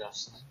server,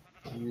 Justin.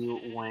 You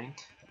wank.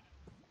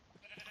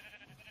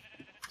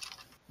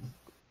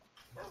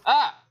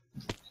 Ah!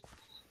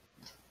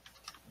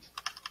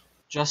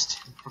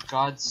 Justin, for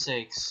God's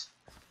sakes.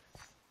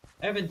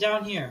 Evan,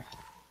 down here.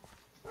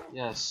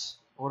 Yes.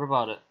 What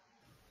about it?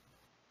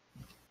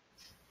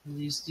 Do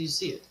you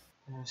see it?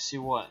 See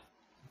what?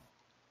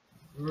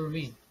 The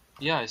ravine.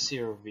 Yeah, I see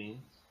a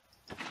ravine.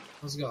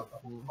 Let's go.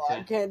 I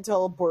Okay. can't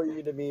teleport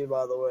you to me,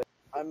 by the way.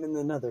 I'm in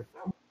the nether.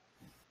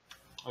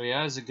 Oh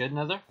yeah, is it good,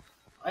 Nether?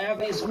 I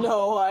have a...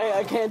 No,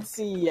 I can't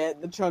see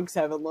yet. The chunks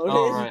haven't loaded.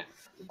 Oh right.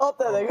 Oh,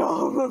 there they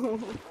go.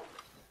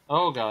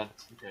 Oh god.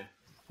 Okay.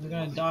 I'm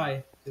gonna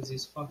die because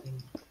he's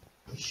fucking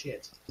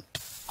shit.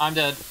 I'm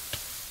dead.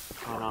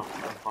 Oh no,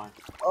 I'm fine.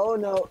 Oh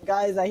no,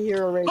 guys, I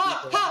hear a raging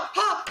Ha! thing. Ha!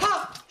 Ha!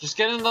 Ha! Just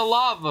get in the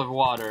lava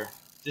water.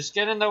 Just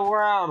get in the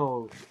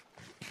water.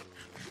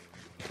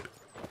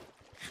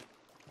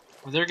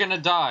 They're gonna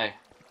die.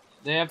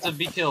 They have to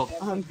be killed.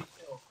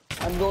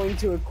 I'm going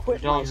to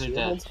equip Dogs my are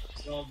dead.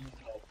 shield.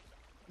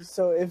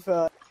 So if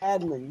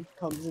admin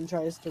comes and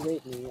tries to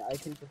rape me, I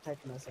can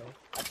protect myself.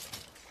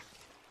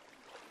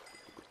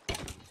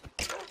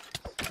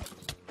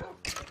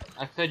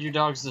 I fed your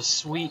dogs the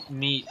sweet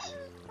meat.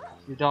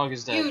 Your dog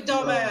is dead. You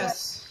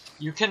dumbass!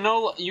 You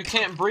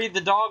can't breed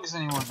the dogs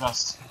anymore,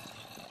 Justin.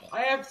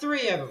 I have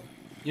 3 of them.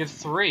 You have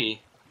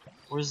 3.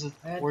 Where's I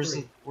had the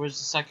 3. where's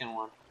the second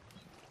one?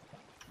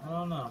 I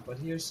don't know, but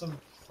here's some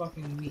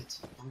fucking meat.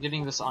 I'm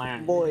getting this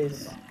iron.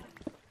 Boys,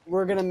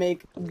 we're gonna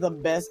make the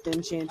best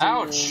enchanting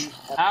Ouch! room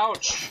ever.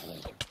 Ouch!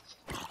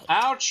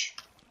 Ouch!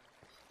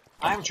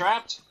 I'm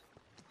trapped.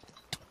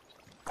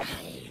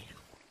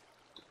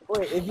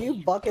 Wait, if you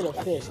bucket a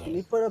fish, can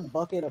you put a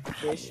bucket of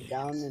fish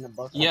down in a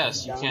bucket?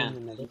 Yes, you down can. in the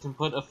nether? You can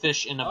put a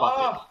fish in a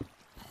bucket. Oh!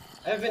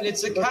 Evan,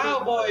 it's a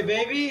cowboy,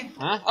 baby!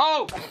 Huh?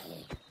 Oh!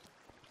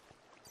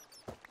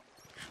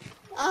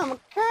 I'm a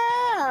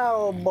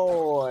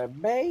cowboy,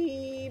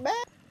 baby.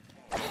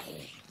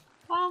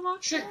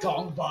 Shit,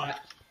 gong bot.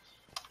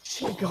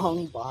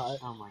 Qigong bot.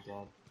 Oh my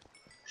god.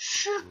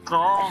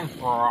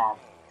 Shigong.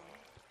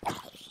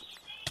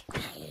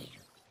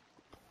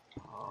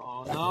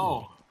 Oh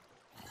no.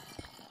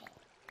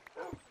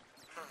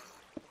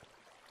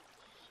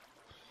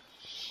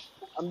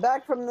 I'm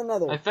back from the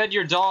nether. I fed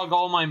your dog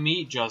all my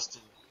meat,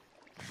 Justin.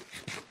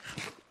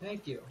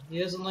 Thank you. He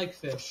doesn't like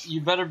fish.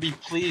 You better be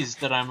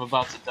pleased that I'm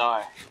about to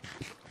die.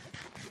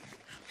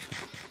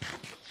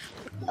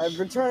 I've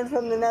returned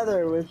from the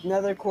nether with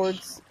nether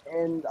quartz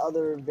and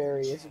other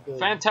various goods.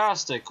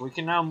 Fantastic. We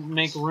can now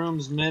make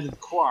rooms made of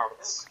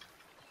quartz.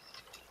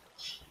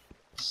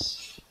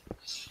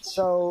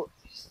 So,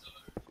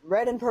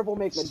 red and purple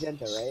make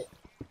magenta,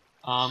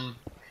 right?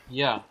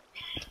 Yeah.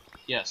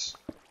 Yes.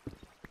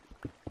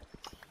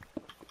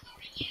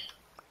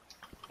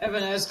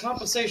 Evan, as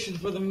compensation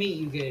for the meat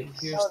you gave,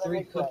 here's Oh, that 3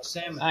 makes cooked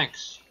sense. salmon.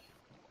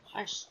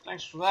 Thanks.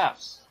 Thanks for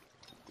that.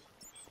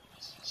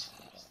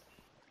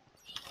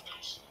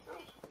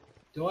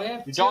 Do I have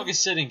Your 2? dog is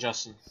sitting,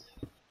 Justin.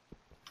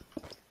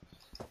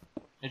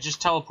 It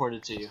just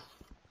teleported to you.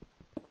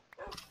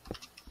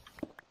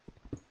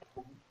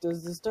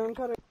 Does the stone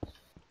cutter?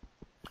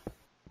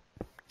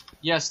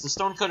 Yes, the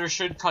stonecutter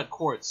should cut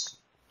quartz.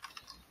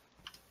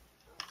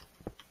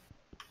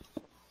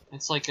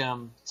 It's like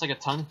a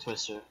tongue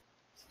twister.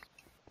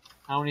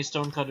 How many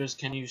stonecutters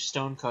can you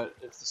stone cut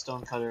if the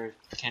stonecutter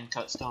can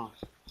cut stone?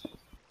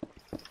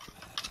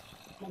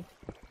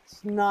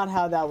 It's not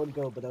how that would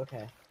go, but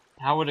okay.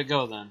 How would it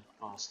go then,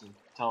 Austin?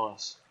 Tell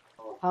us.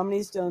 How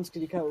many stones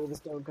could you cut with a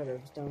stone cutter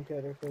if a stone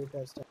cutter could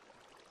cut stone?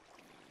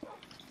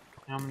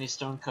 How many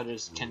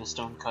stonecutters can a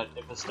stone cut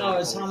if a stone No,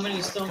 cutter it's how many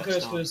can stone cut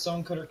cutters stone? could a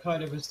stone cutter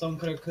cut if a stone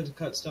cutter could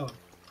cut stone?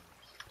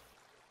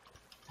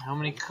 How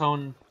many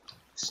cone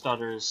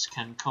stutters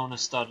can cone a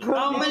stutter?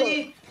 How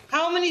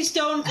many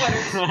stone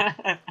cutters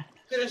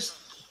could a...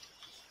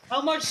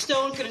 How much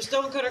stone could a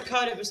stone cutter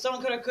cut if a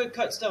stone cutter could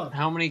cut stone?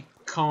 How many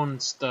cone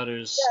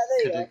stutters Yeah,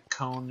 there could you a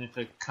cone if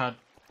it cut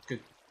could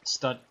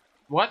stud?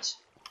 What?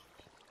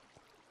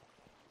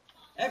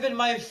 Evan,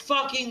 my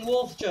fucking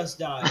wolf just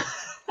died.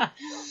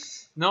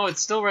 No,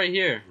 it's still right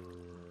here.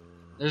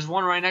 There's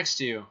one right next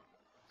to you.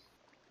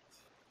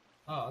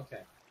 Oh,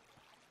 okay.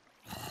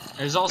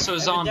 There's also a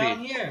Evan, zombie.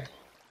 down here.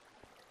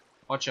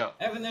 Watch out.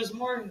 Evan, there's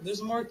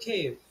more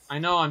cave. I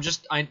know,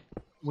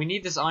 we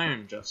need this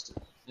iron, Justin.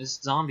 This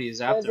zombie is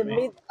Guys, after I've me.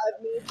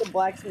 made the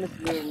blacksmith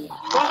room.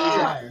 Fuck the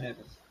iron,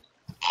 Evan.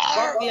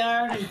 Fuck the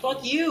iron and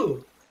fuck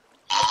you,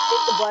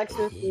 Make the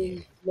blacksmith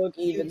room look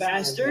you even.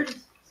 bastard. snazzier.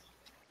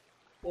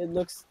 It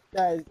looks,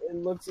 guys. It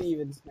looks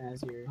even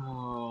snazzier.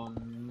 Oh,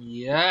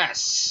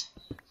 yes!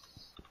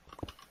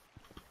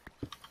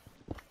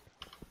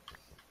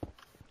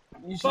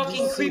 You should Fucking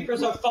just see-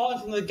 creepers are falling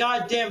from the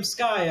goddamn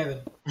sky,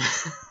 Evan.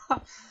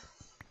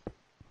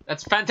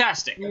 That's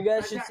fantastic. You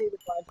guys should see the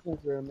blacksmith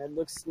room. It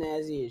looks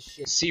snazzy as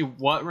shit. See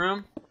what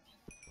room?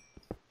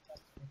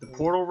 The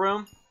portal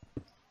room?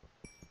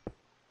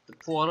 The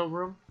portal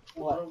room?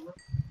 What?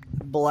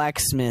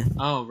 Blacksmith.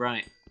 Oh,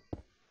 right.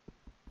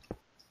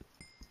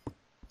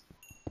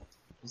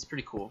 It's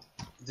pretty cool.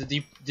 Did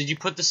you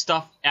put the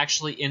stuff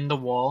actually in the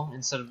wall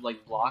instead of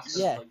like blocks?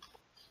 Yeah.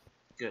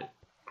 Good.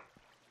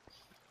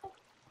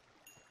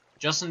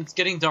 Justin, it's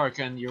getting dark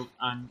and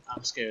I'm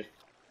scared.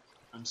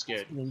 I'm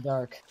scared. It's getting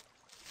dark.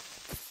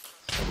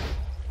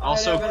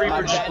 Also, Alright, Creeper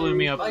Evan, just blew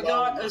me up. I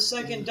got a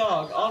second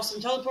dog.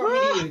 Austin, teleport me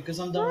to you because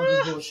I'm done with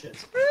this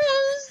bullshit.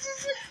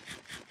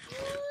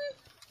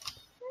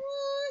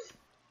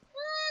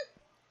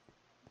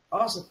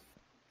 Awesome.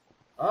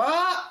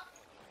 Ah!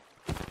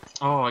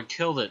 Oh, I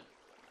killed it.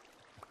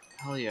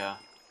 Hell yeah.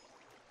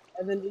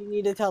 Evan, do you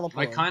need to teleport?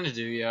 I kinda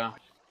do, yeah.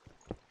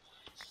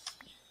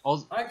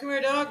 Alright, come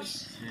here,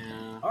 dogs.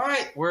 Yeah.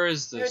 Alright. Where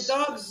is Here, this?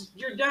 dogs,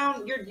 you're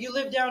down. You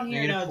live down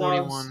here now,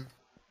 -41. dogs.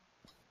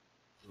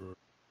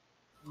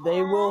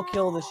 They will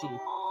kill the sheep.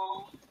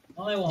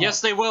 No, they won't.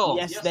 Yes, they will.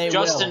 Yes, they will.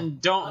 Justin,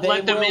 don't They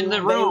let them in will- the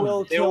they room.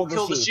 will They will kill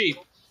kill the the sheep.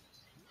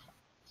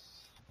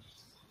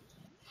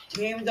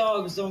 Tame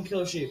dogs don't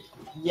kill sheep.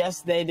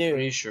 Yes, they Are do.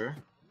 you sure?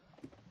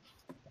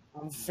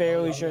 I'm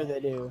fairly sure they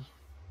do.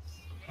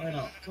 I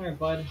know. Come here,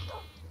 bud.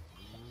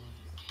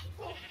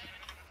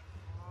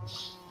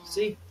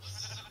 See?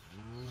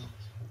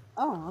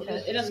 Oh, okay.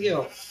 It doesn't give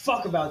a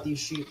fuck about these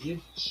sheep,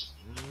 dude.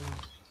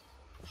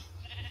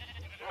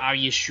 Are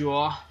you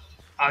sure?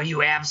 Are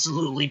you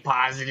absolutely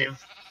positive?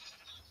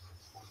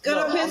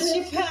 Got a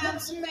pissy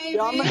pants, maybe.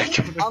 Yo,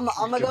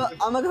 I'm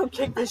gonna go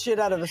kick the shit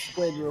out of a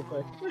squid real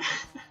quick.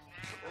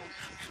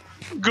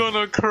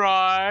 Gonna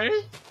cry.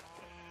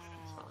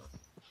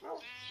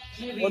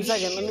 Maybe 1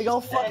 second, let me go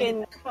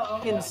fucking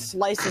come.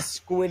 slice a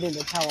squid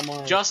into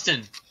calamari.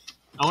 Justin,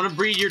 I want to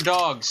breed your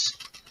dogs.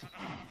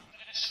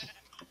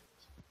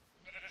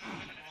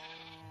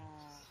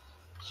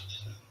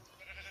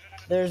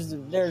 There's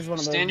one of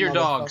those. Stand your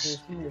dogs.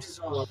 motherfuckers. Come here,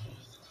 squid.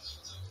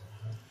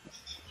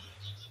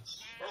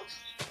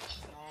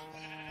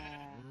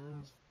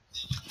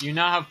 You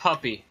now have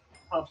puppy.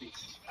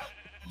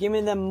 Give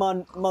me them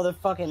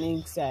motherfucking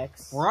ink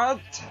sacks. What?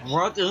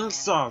 What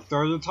insect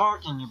are you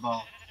talking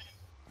about?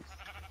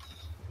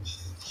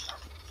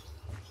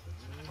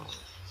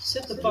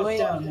 Sit the fuck Wait.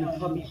 down, you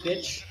puppy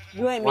bitch.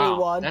 You ain't me Wow,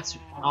 one. that's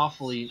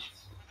awfully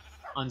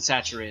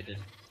unsaturated.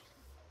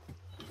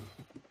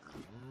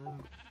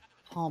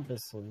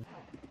 Pompously.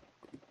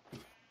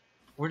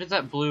 Where did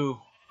the blue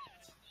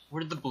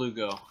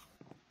go?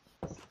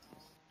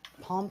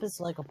 Pompous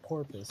like a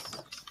porpoise.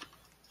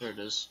 There it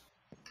is.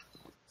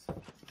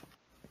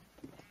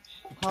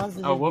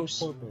 Positive Oh, whoops.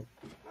 porpoise.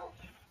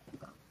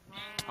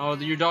 Oh,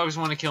 your dogs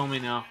want to kill me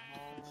now.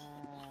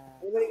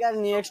 Anybody got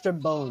any extra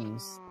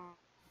bones?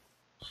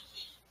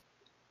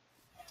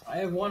 I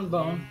have one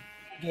bone.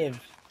 Give.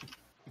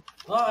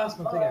 Oh, that's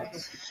my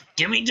pickaxe.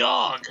 Gimme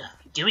dog!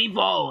 Gimme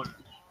bone!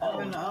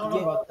 Evan, I don't know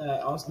about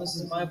that. Austin, this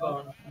is my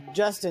bone.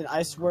 Justin,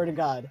 I swear to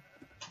God.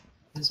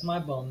 This is my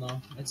bone,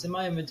 though. It's in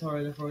my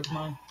inventory, therefore it's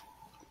mine.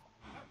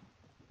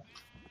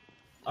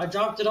 I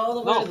dropped it all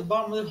the way No. to the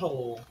bottom of the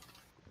hole.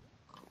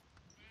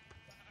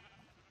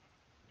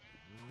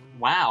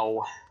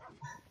 Wow.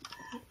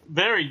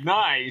 Very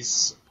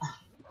nice.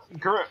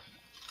 Grip.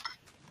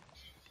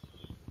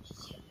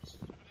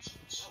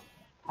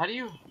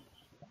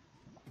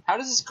 How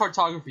does this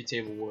cartography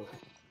table work?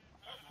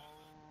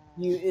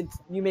 You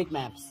make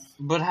maps.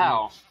 But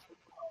how?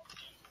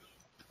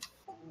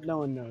 No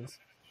one knows.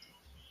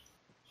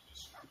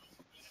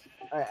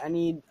 Alright, I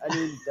need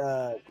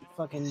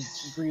fucking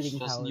breeding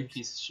Justin, you powers.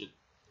 piece of shit.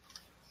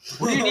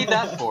 What do you need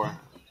that for?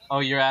 Oh,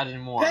 you're adding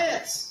more.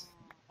 Pants!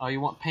 Oh, you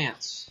want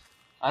pants.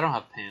 I don't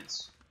have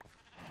pants.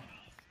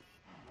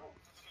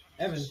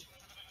 Evan,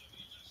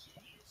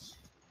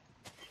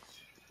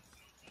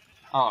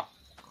 Oh,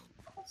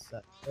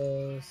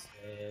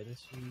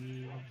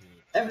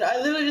 Evan, I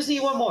literally just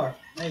need one more.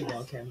 There you go.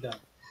 Okay, I'm done.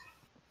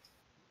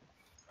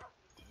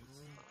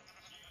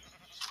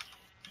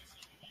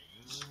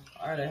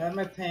 Alright, I have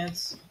my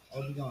pants.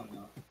 I'll be gone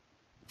now.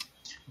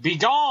 be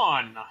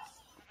gone!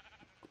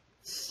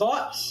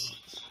 Thoughts?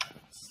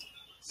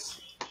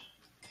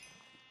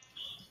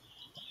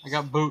 I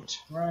got boot.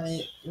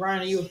 Ryan,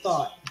 are you a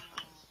thought?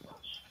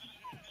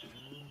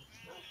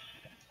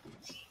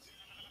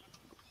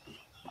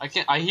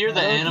 I hear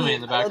the anime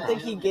in the I don't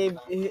background.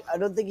 think I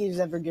don't think he's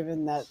ever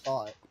given that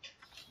thought.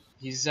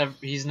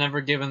 He's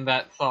never given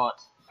that thought.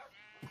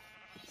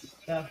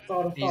 That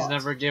thought of He's thoughts.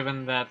 never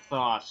given that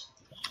thought.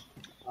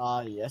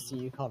 Yes,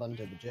 you caught on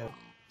to the joke.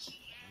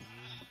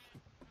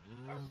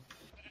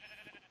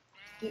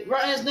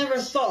 Ryan has never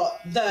thought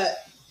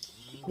that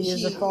He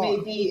is a he thought. may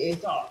be a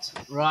thought.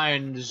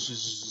 Ryan, this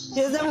is... He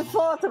has never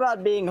thought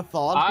about being a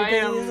thought I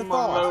because am he is a on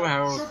thought. low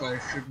health. I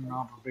should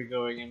not be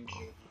going into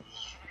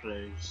this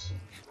place.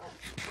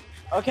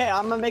 Okay,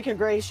 I'm gonna make a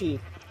gray sheep.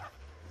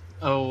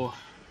 Oh.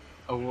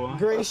 Oh, what?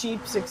 Gray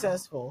sheep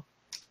successful.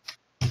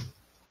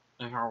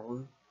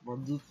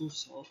 What did you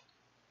say?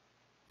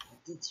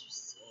 did you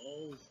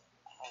say?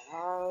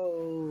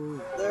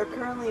 Oh, there are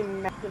currently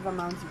massive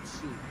amounts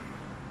of sheep.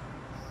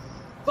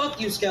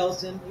 Fuck you,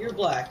 skeleton. You're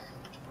black.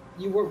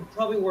 You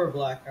probably were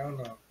black. I don't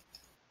know.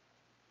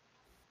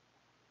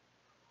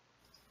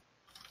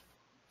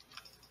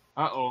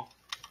 Uh-oh.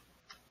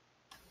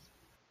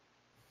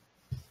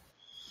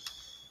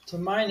 So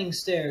mining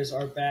stairs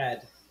are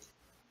bad.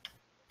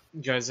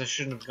 Guys, I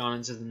shouldn't have gone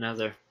into the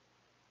nether.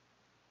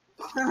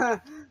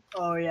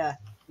 Oh yeah,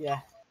 yeah.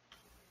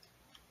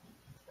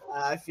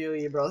 I feel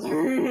you,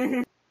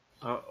 brother.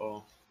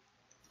 Uh-oh.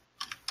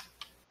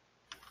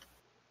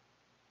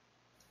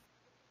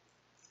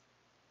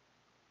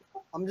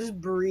 I'm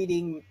just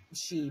breeding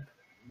sheep.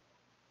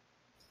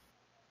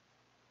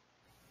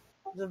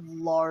 Just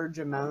large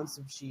amounts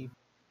of sheep.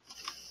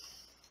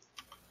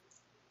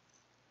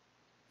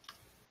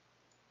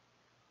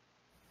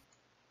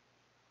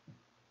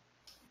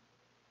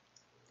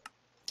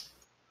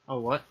 Oh,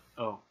 what?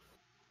 Oh.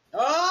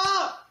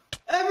 Ah!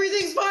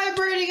 Everything's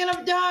vibrating and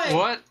I'm dying!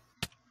 What?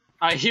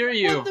 I hear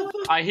you. What the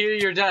fuck? I hear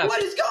your death.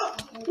 What is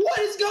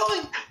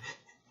going?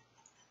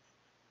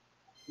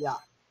 Yeah.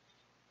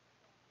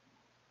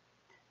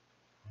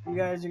 You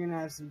guys are gonna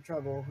have some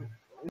trouble.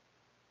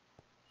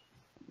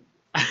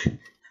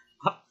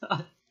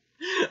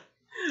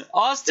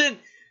 Austin!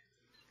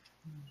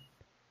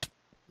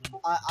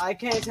 I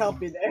can't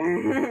help you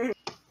there.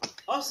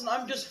 Austin,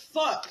 I'm just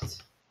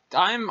fucked.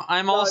 I'm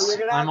No, also you're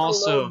gonna have I'm to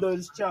also load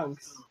those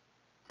chunks.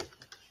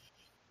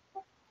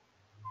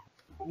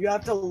 You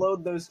have to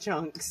load those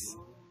chunks.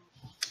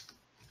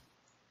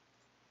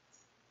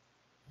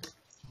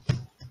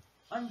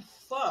 I'm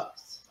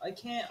fucked. I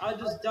can't. I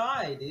just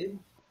died, dude.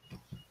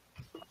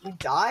 You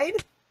died?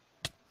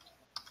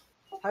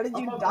 How did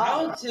you I'm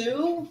die? about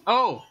to.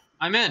 Oh,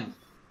 I'm in.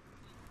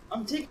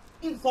 I'm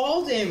taking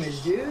fall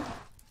damage, dude.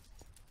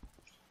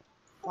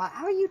 Wow,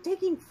 how are you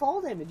taking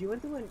fall damage? You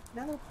went through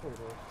another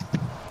portal.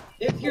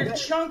 If your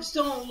chunks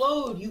don't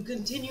load, you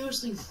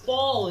continuously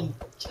fall and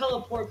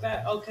teleport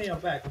back. Okay, I'm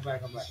back.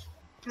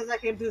 Because I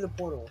came through the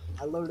portal.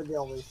 I loaded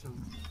all those chunks.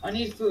 I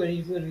need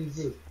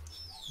food.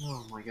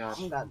 Oh my god.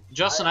 I'm done.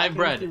 Justin, I have came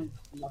bread. through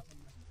nothing.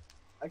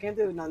 I can't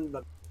do nothing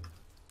but.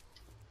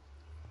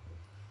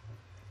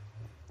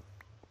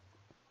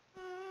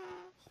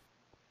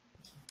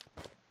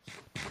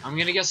 I'm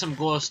gonna get some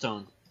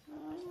glowstone.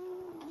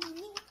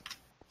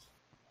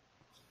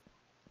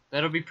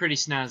 That'll be pretty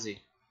snazzy.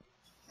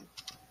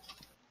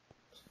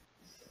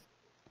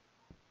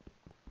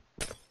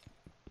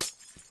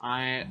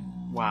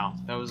 Wow,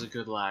 that was a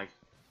good lag.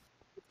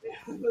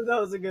 That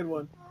was a good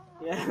one.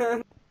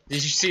 Yeah.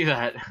 Did you see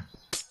that?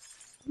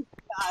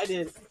 I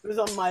did. It was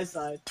on my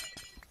side.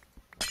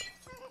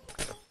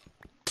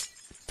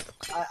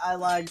 I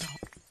lagged.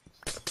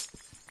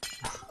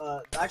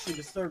 Actually,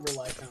 the server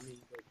lagged on me,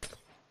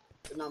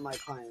 but not my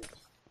client.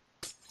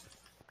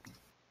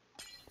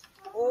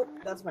 Oh,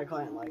 that's my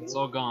client lagging. It's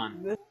all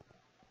gone.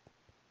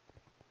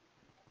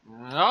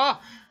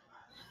 Oh!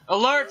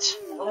 Alert!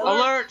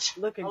 Alert!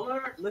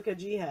 Look at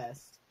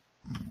G-Hast.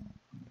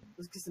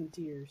 Let's get some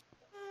tears.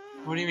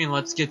 What do you mean,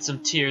 let's get some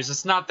tears?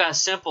 It's not that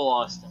simple,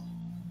 Austin.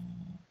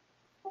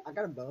 I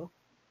got a bow.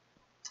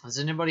 Does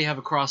anybody have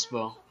a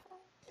crossbow?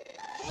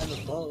 I have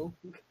a bow.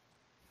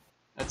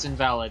 That's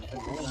invalid.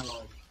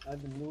 I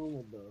have a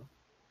normal bow.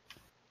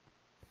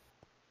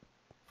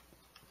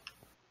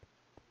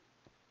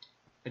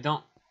 I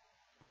don't.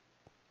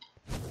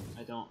 Oh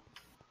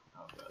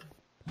god.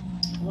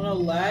 I'm gonna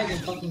lag and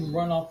fucking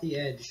run off the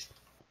edge.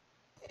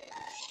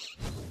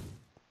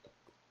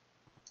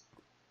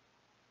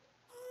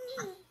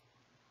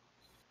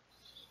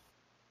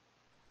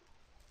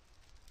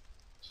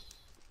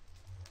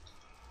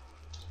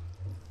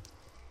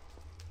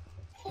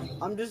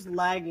 I'm just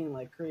lagging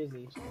like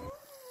crazy.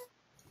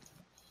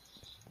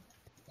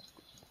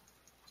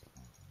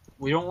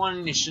 We don't want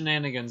any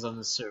shenanigans on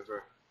this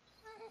server.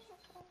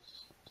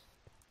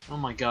 Oh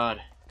my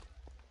god.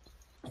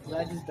 Did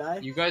I just die?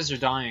 You guys are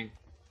dying.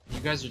 You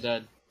guys are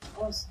dead.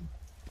 Awesome.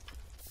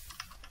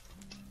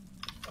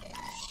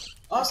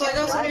 Also, I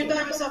got some of your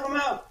diamond stuff. I'm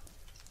out.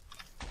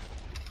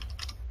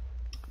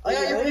 I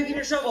got your pick and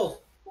your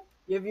shovel.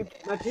 You have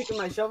my pick and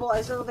my shovel?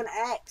 I still have an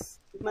axe.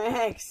 My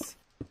axe.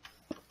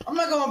 I'm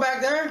not going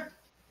back there.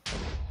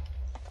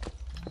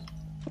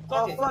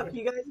 Oh it. fuck,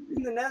 you guys are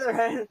in the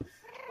nether.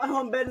 My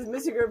home bed is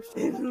missing her.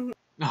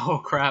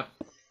 Oh crap.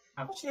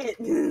 Shit.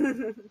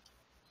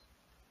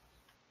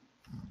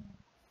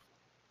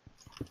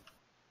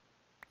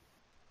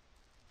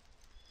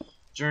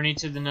 Journey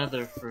to the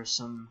nether for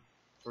some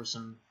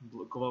glowstone.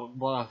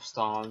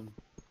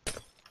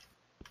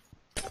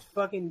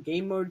 Fucking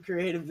game mode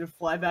creative to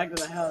fly back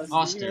to the house.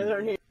 Austin. You guys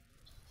aren't here.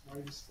 I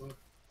just flip.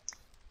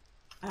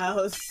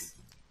 House.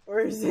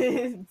 Where is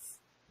it?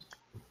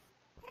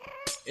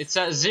 It's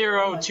at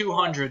 0,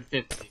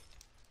 250.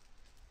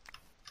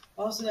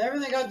 Austin,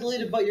 everything got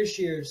deleted but your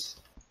shears.